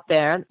moved out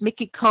there.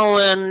 Mickey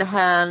Cohen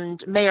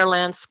and Meyer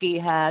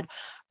Lansky had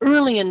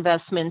early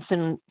investments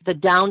in the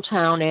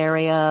downtown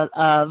area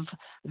of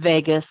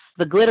Vegas,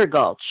 the Glitter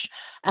Gulch.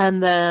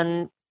 And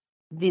then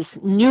this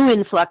new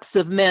influx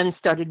of men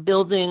started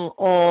building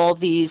all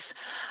these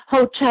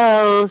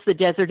hotels, the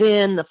Desert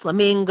Inn, the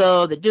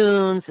Flamingo, the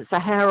Dunes, the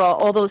Sahara,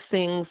 all those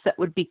things that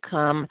would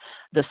become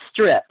the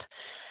Strip.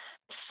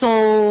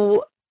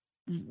 So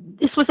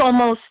this was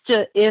almost,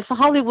 if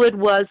Hollywood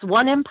was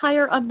one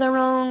empire of their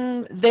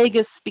own,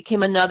 Vegas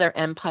became another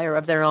empire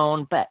of their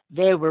own, but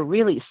they were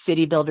really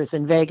city builders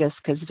in Vegas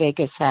because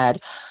Vegas had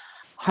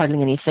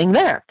hardly anything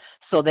there.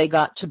 So they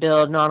got to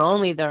build not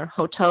only their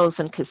hotels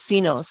and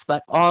casinos,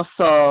 but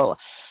also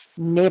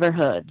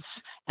neighborhoods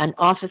and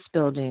office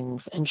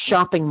buildings and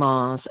shopping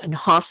malls and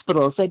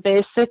hospitals. They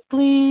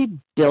basically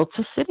built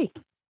a city.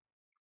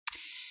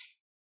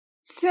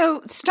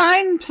 So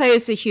Stein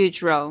plays a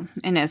huge role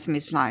in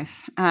Esme's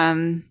life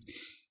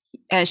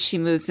as she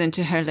moves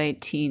into her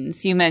late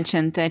teens. You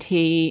mentioned that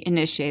he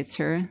initiates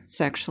her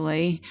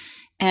sexually,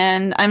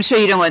 and I'm sure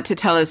you don't want to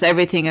tell us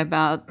everything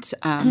about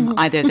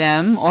either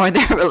them or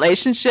their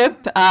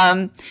relationship,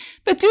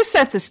 but do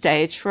set the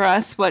stage for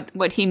us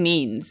what he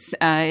means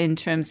in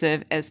terms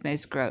of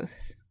Esme's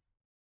growth.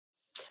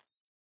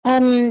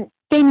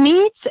 They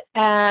meet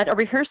at a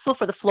rehearsal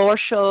for the floor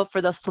show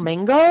for the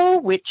Flamingo,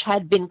 which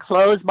had been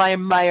closed by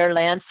Meyer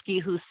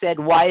Lansky, who said,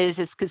 "Why is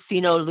this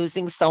casino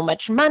losing so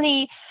much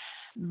money?"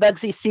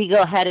 Bugsy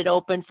Siegel had it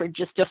open for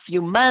just a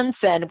few months,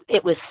 and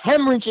it was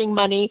hemorrhaging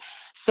money.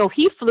 So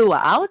he flew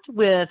out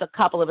with a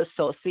couple of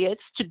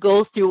associates to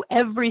go through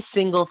every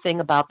single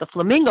thing about the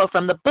Flamingo,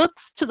 from the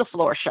books to the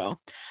floor show.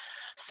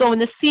 So in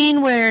the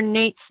scene where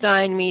Nate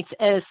Stein meets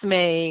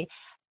Esme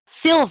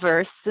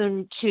Silver,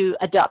 soon to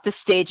adopt the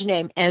stage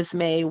name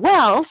Esme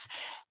Wells,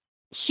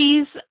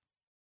 she's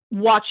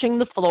watching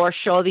the floor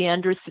show. The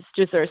Andrews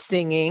sisters are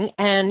singing,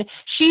 and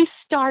she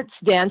starts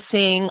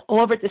dancing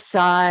over the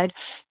side,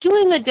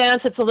 doing a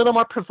dance that's a little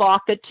more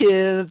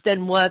provocative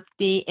than what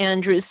the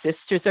Andrews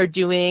sisters are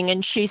doing.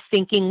 And she's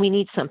thinking, we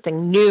need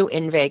something new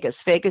in Vegas.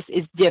 Vegas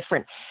is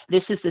different.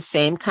 This is the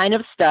same kind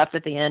of stuff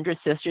that the Andrews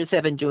sisters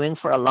have been doing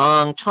for a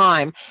long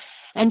time.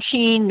 And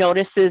she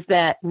notices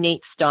that Nate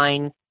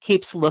Stein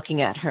keeps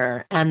looking at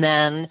her. And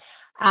then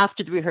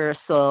after the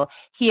rehearsal,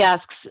 he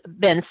asks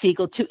Ben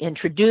Siegel to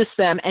introduce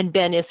them, and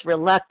Ben is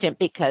reluctant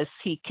because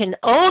he can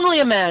only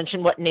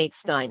imagine what Nate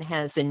Stein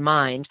has in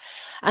mind.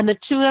 And the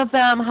two of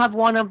them have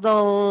one of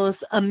those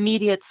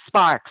immediate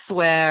sparks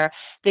where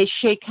they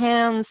shake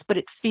hands, but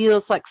it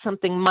feels like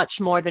something much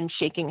more than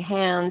shaking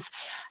hands.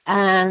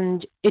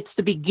 And it's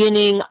the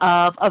beginning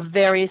of a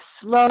very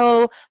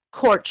slow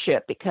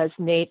courtship, because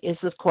Nate is,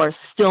 of course,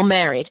 still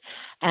married,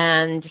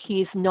 and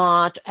he's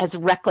not as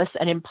reckless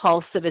and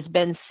impulsive as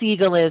Ben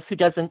Siegel is, who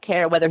doesn't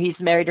care whether he's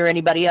married or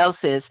anybody else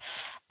is.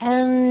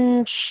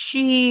 And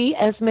she,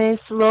 Esme,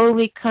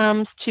 slowly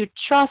comes to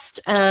trust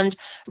and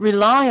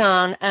rely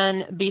on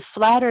and be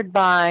flattered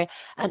by,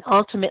 and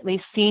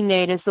ultimately see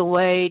Nate as a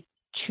way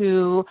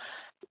to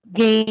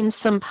gain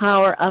some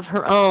power of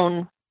her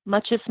own,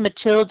 much as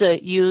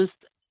Matilda used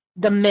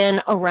the men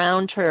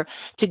around her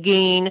to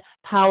gain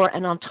power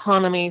and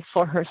autonomy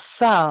for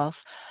herself.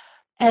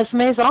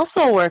 Esme is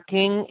also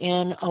working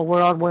in a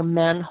world where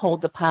men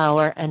hold the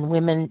power and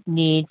women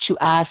need to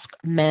ask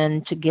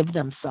men to give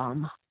them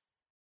some.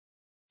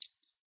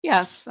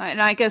 Yes,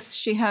 and I guess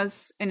she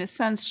has, in a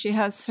sense, she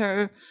has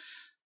her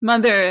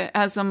mother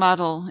as a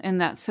model in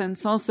that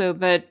sense also,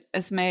 but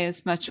Esme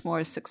is much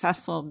more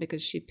successful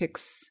because she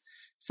picks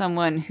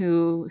someone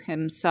who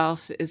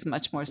himself is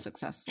much more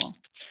successful.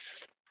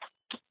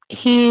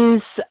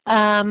 He's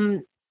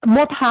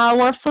more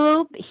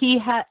powerful.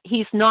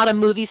 He's not a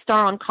movie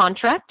star on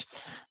contract.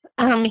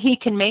 He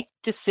can make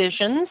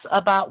decisions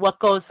about what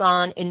goes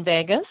on in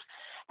Vegas.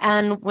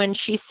 And when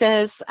she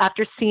says,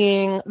 after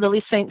seeing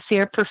Lily St.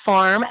 Cyr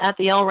perform at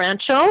the El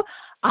Rancho,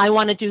 I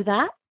want to do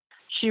that,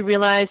 she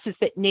realizes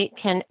that Nate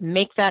can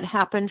make that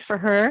happen for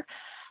her.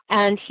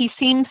 And he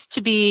seems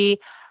to be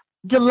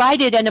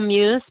delighted and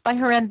amused by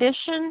her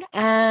ambition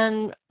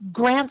and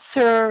grants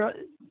her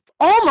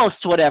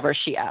almost whatever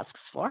she asks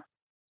for.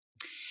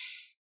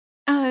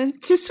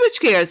 To switch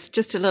gears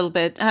just a little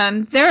bit,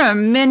 there are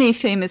many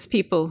famous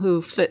people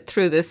who flit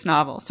through this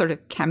novel, sort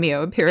of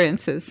cameo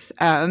appearances.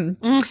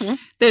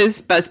 There's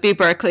Busby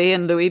Berkeley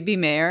and Louis B.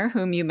 Mayer,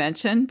 whom you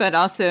mentioned, but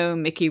also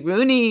Mickey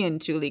Rooney and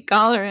Judy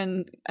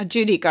Garland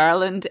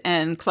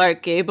and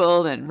Clark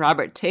Gable and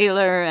Robert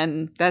Taylor,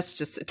 and that's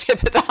just the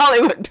tip of the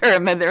Hollywood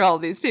pyramid. There are all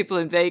these people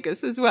in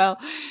Vegas as well.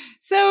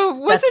 So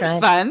was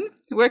it fun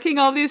working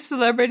all these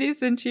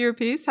celebrities into your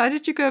piece? How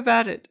did you go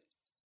about it?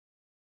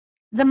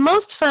 The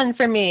most fun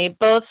for me,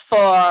 both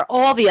for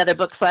all the other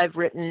books I've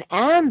written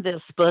and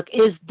this book,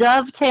 is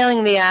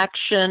dovetailing the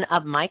action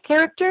of my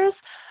characters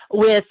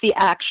with the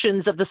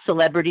actions of the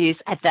celebrities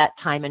at that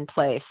time and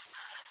place.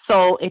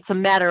 So it's a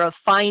matter of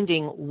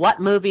finding what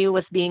movie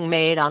was being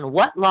made on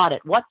what lot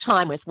at what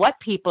time with what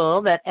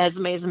people that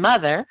Esme's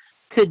mother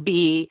could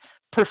be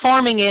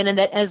performing in and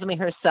that Esme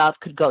herself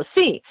could go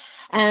see.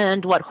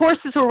 And what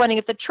horses were running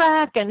at the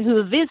track and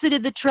who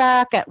visited the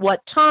track at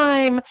what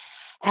time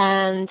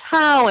and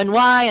how and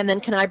why, and then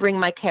can I bring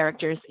my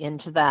characters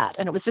into that?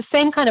 And it was the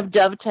same kind of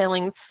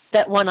dovetailing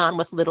that went on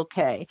with Little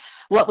Kay.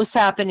 What was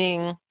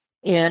happening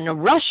in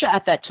Russia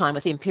at that time,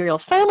 with the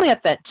imperial family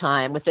at that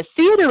time, with the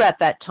theater at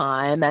that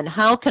time, and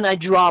how can I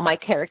draw my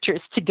characters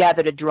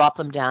together to drop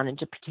them down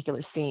into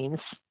particular scenes?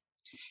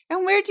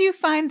 And where do you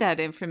find that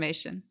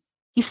information?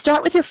 You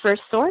start with your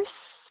first source,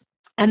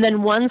 and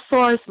then one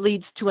source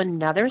leads to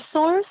another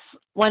source.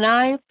 When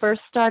I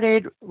first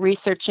started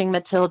researching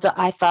Matilda,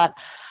 I thought,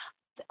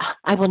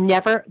 I will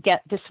never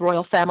get this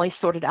royal family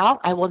sorted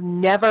out. I will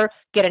never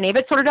get any of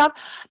it sorted out.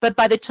 But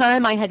by the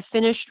time I had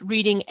finished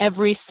reading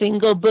every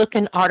single book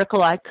and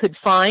article I could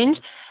find,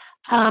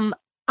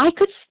 I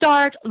could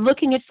start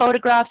looking at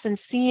photographs and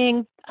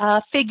seeing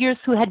figures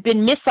who had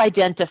been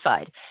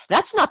misidentified.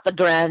 That's not the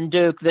Grand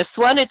Duke, this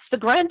one. It's the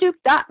Grand Duke,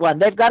 that one.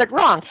 They've got it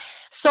wrong.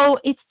 So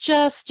it's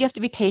just, you have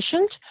to be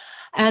patient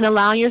and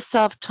allow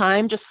yourself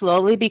time to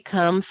slowly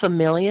become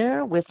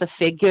familiar with the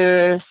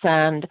figures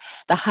and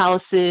the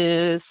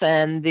houses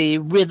and the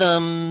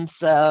rhythms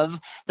of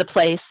the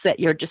place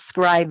that you're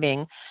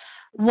describing.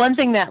 One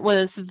thing that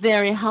was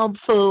very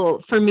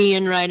helpful for me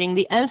in writing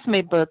the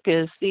Esme book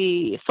is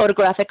the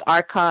photographic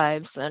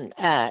archives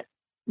at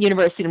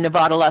University of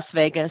Nevada, Las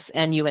Vegas,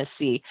 and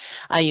USC.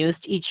 I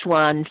used each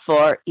one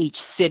for each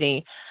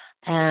city.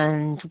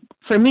 And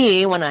for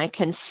me, when I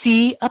can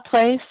see a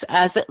place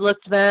as it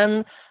looked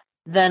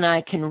then I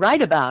can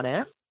write about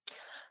it.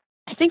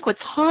 I think what's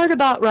hard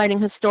about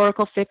writing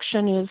historical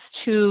fiction is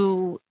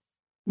to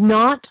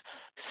not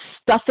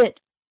stuff it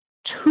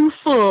too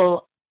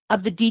full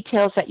of the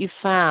details that you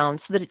found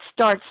so that it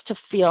starts to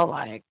feel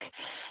like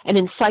an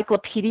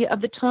encyclopedia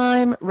of the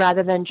time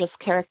rather than just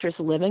characters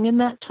living in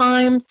that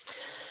time.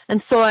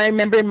 And so I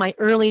remember in my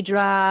early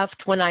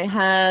draft when I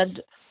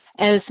had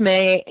Esme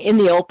in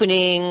the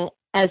opening,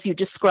 as you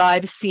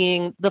described,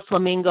 seeing the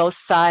Flamingo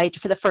site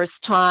for the first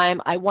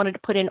time, I wanted to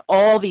put in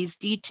all these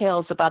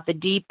details about the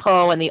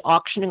depot and the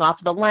auctioning off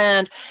of the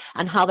land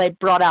and how they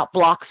brought out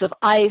blocks of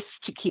ice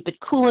to keep it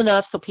cool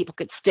enough so people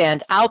could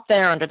stand out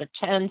there under the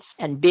tents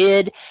and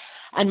bid.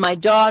 And my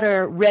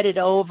daughter read it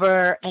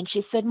over and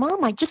she said,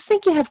 "Mom, I just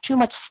think you have too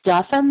much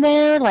stuff in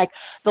there, like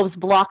those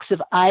blocks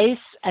of ice."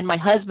 And my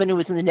husband, who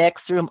was in the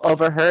next room,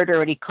 overheard her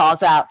and he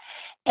calls out,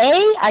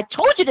 I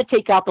told you to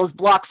take out those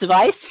blocks of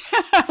ice."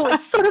 So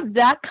it's sort of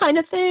that kind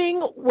of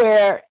thing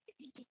where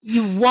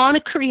you want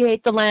to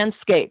create the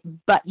landscape,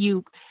 but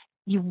you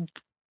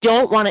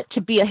don't want it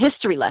to be a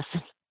history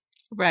lesson.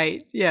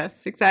 Right.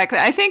 Yes, exactly.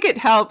 I think it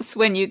helps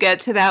when you get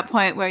to that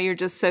point where you're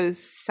just so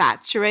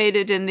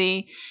saturated in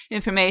the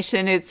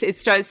information. It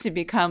starts to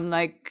become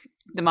like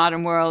the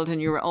modern world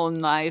and your own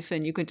life,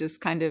 and you can just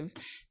kind of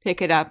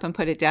pick it up and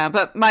put it down.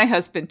 But my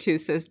husband too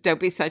says, "Don't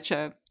be such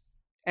a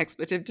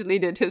expletive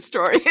deleted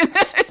historian."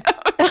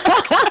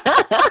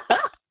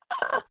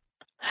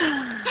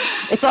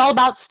 It's all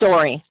about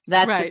story.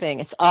 That's Right. the thing.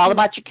 It's all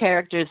about your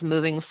characters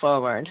moving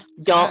forward.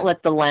 Don't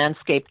let the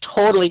landscape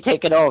totally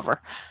take it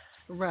over.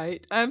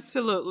 Right,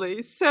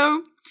 absolutely.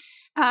 So,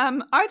 are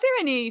there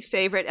any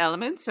favorite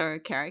elements or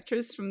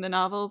characters from the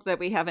novel that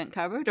we haven't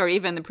covered, or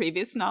even the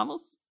previous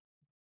novels?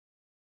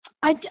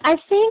 I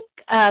think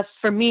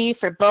for me,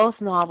 for both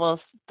novels,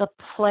 the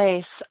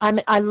place,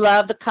 I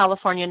love the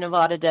California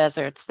Nevada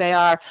deserts. They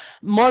are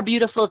more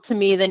beautiful to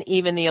me than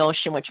even the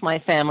ocean, which my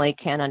family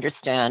can't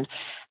understand.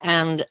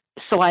 And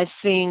so I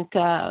think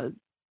I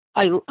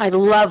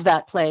love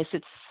that place.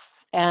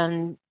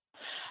 And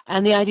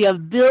the idea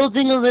of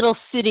building a little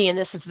city in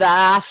this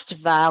vast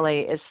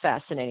valley is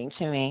fascinating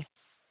to me.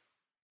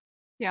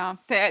 Yeah,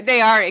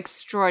 they are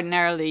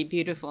extraordinarily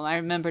beautiful. I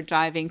remember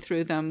driving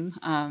through them.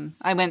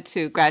 I went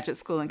to graduate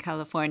school in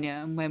California,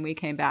 and when we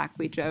came back,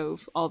 we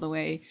drove all the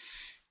way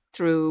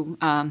through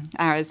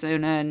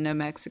Arizona and New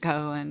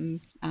Mexico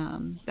and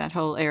that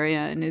whole area.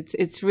 And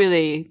it's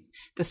really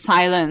the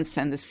silence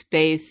and the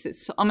space.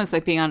 It's almost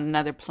like being on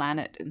another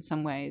planet in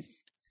some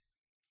ways.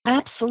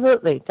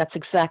 Absolutely. That's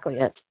exactly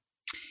it.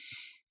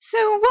 So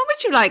what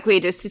would you like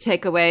readers to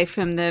take away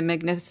from the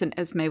magnificent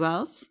Esme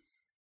Wells?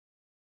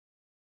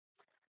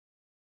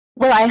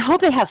 Well, I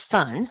hope they have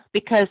fun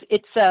because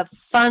it's a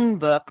fun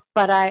book,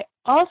 but I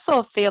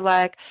also feel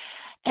like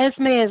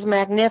Esme is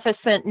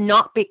magnificent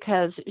not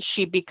because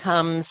she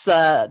becomes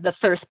the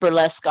first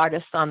burlesque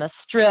artist on the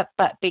strip,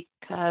 but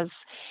because,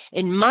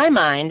 in my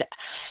mind,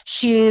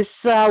 she's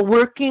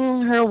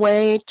working her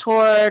way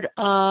toward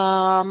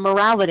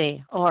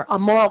morality or a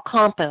moral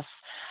compass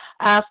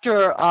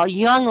after a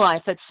young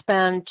life that's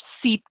spent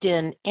seeped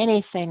in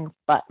anything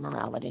but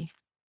morality.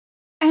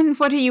 And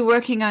what are you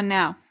working on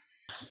now?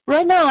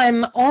 Right now,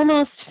 I'm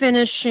almost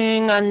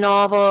finishing a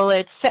novel.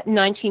 It's set in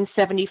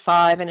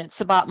 1975, and it's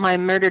about my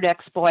murdered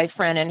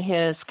ex-boyfriend and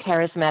his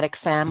charismatic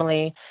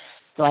family.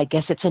 So I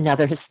guess it's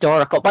another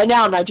historical. By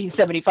now,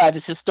 1975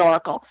 is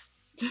historical.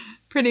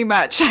 Pretty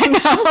much, I know.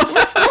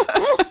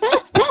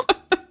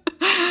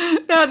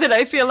 Now that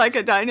I feel like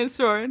a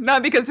dinosaur,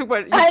 not because of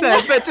what you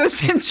said, but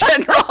just in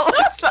general.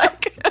 It's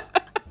like,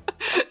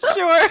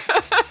 sure.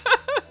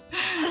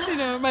 You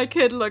know, my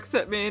kid looks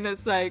at me and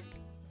it's like,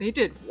 they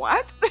did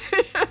what?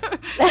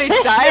 They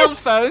dialed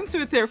phones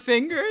with their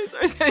fingers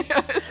or something.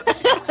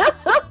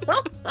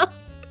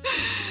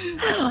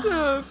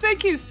 So,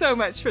 thank you so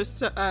much for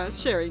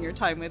sharing your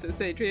time with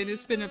us, Adrienne.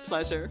 It's been a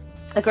pleasure.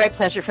 A great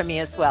pleasure for me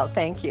as well.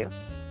 Thank you.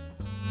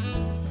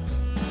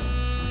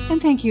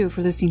 And thank you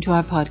for listening to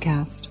our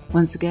podcast.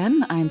 Once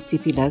again, I'm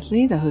C.P.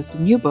 Leslie, the host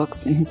of New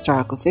Books in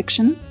Historical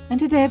Fiction, and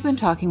today I've been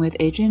talking with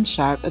Adrienne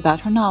Sharp about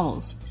her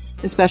novels,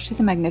 especially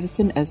the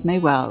magnificent Esme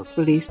Wells,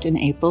 released in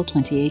April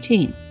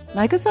 2018.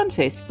 Like us on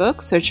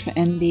Facebook, search for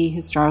NB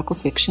Historical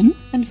Fiction,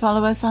 and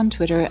follow us on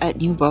Twitter at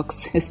New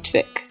Books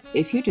Histfic.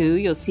 If you do,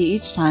 you'll see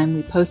each time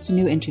we post a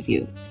new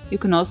interview. You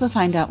can also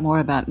find out more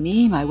about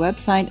me, my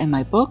website, and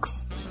my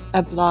books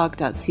at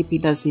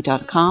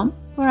blog.cpleslie.com,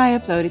 where I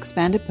upload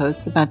expanded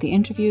posts about the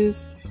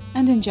interviews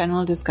and in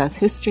general discuss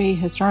history,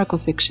 historical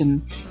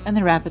fiction, and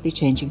the rapidly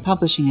changing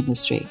publishing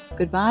industry.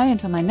 Goodbye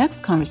until my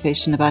next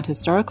conversation about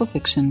historical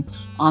fiction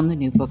on the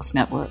New Books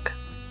Network.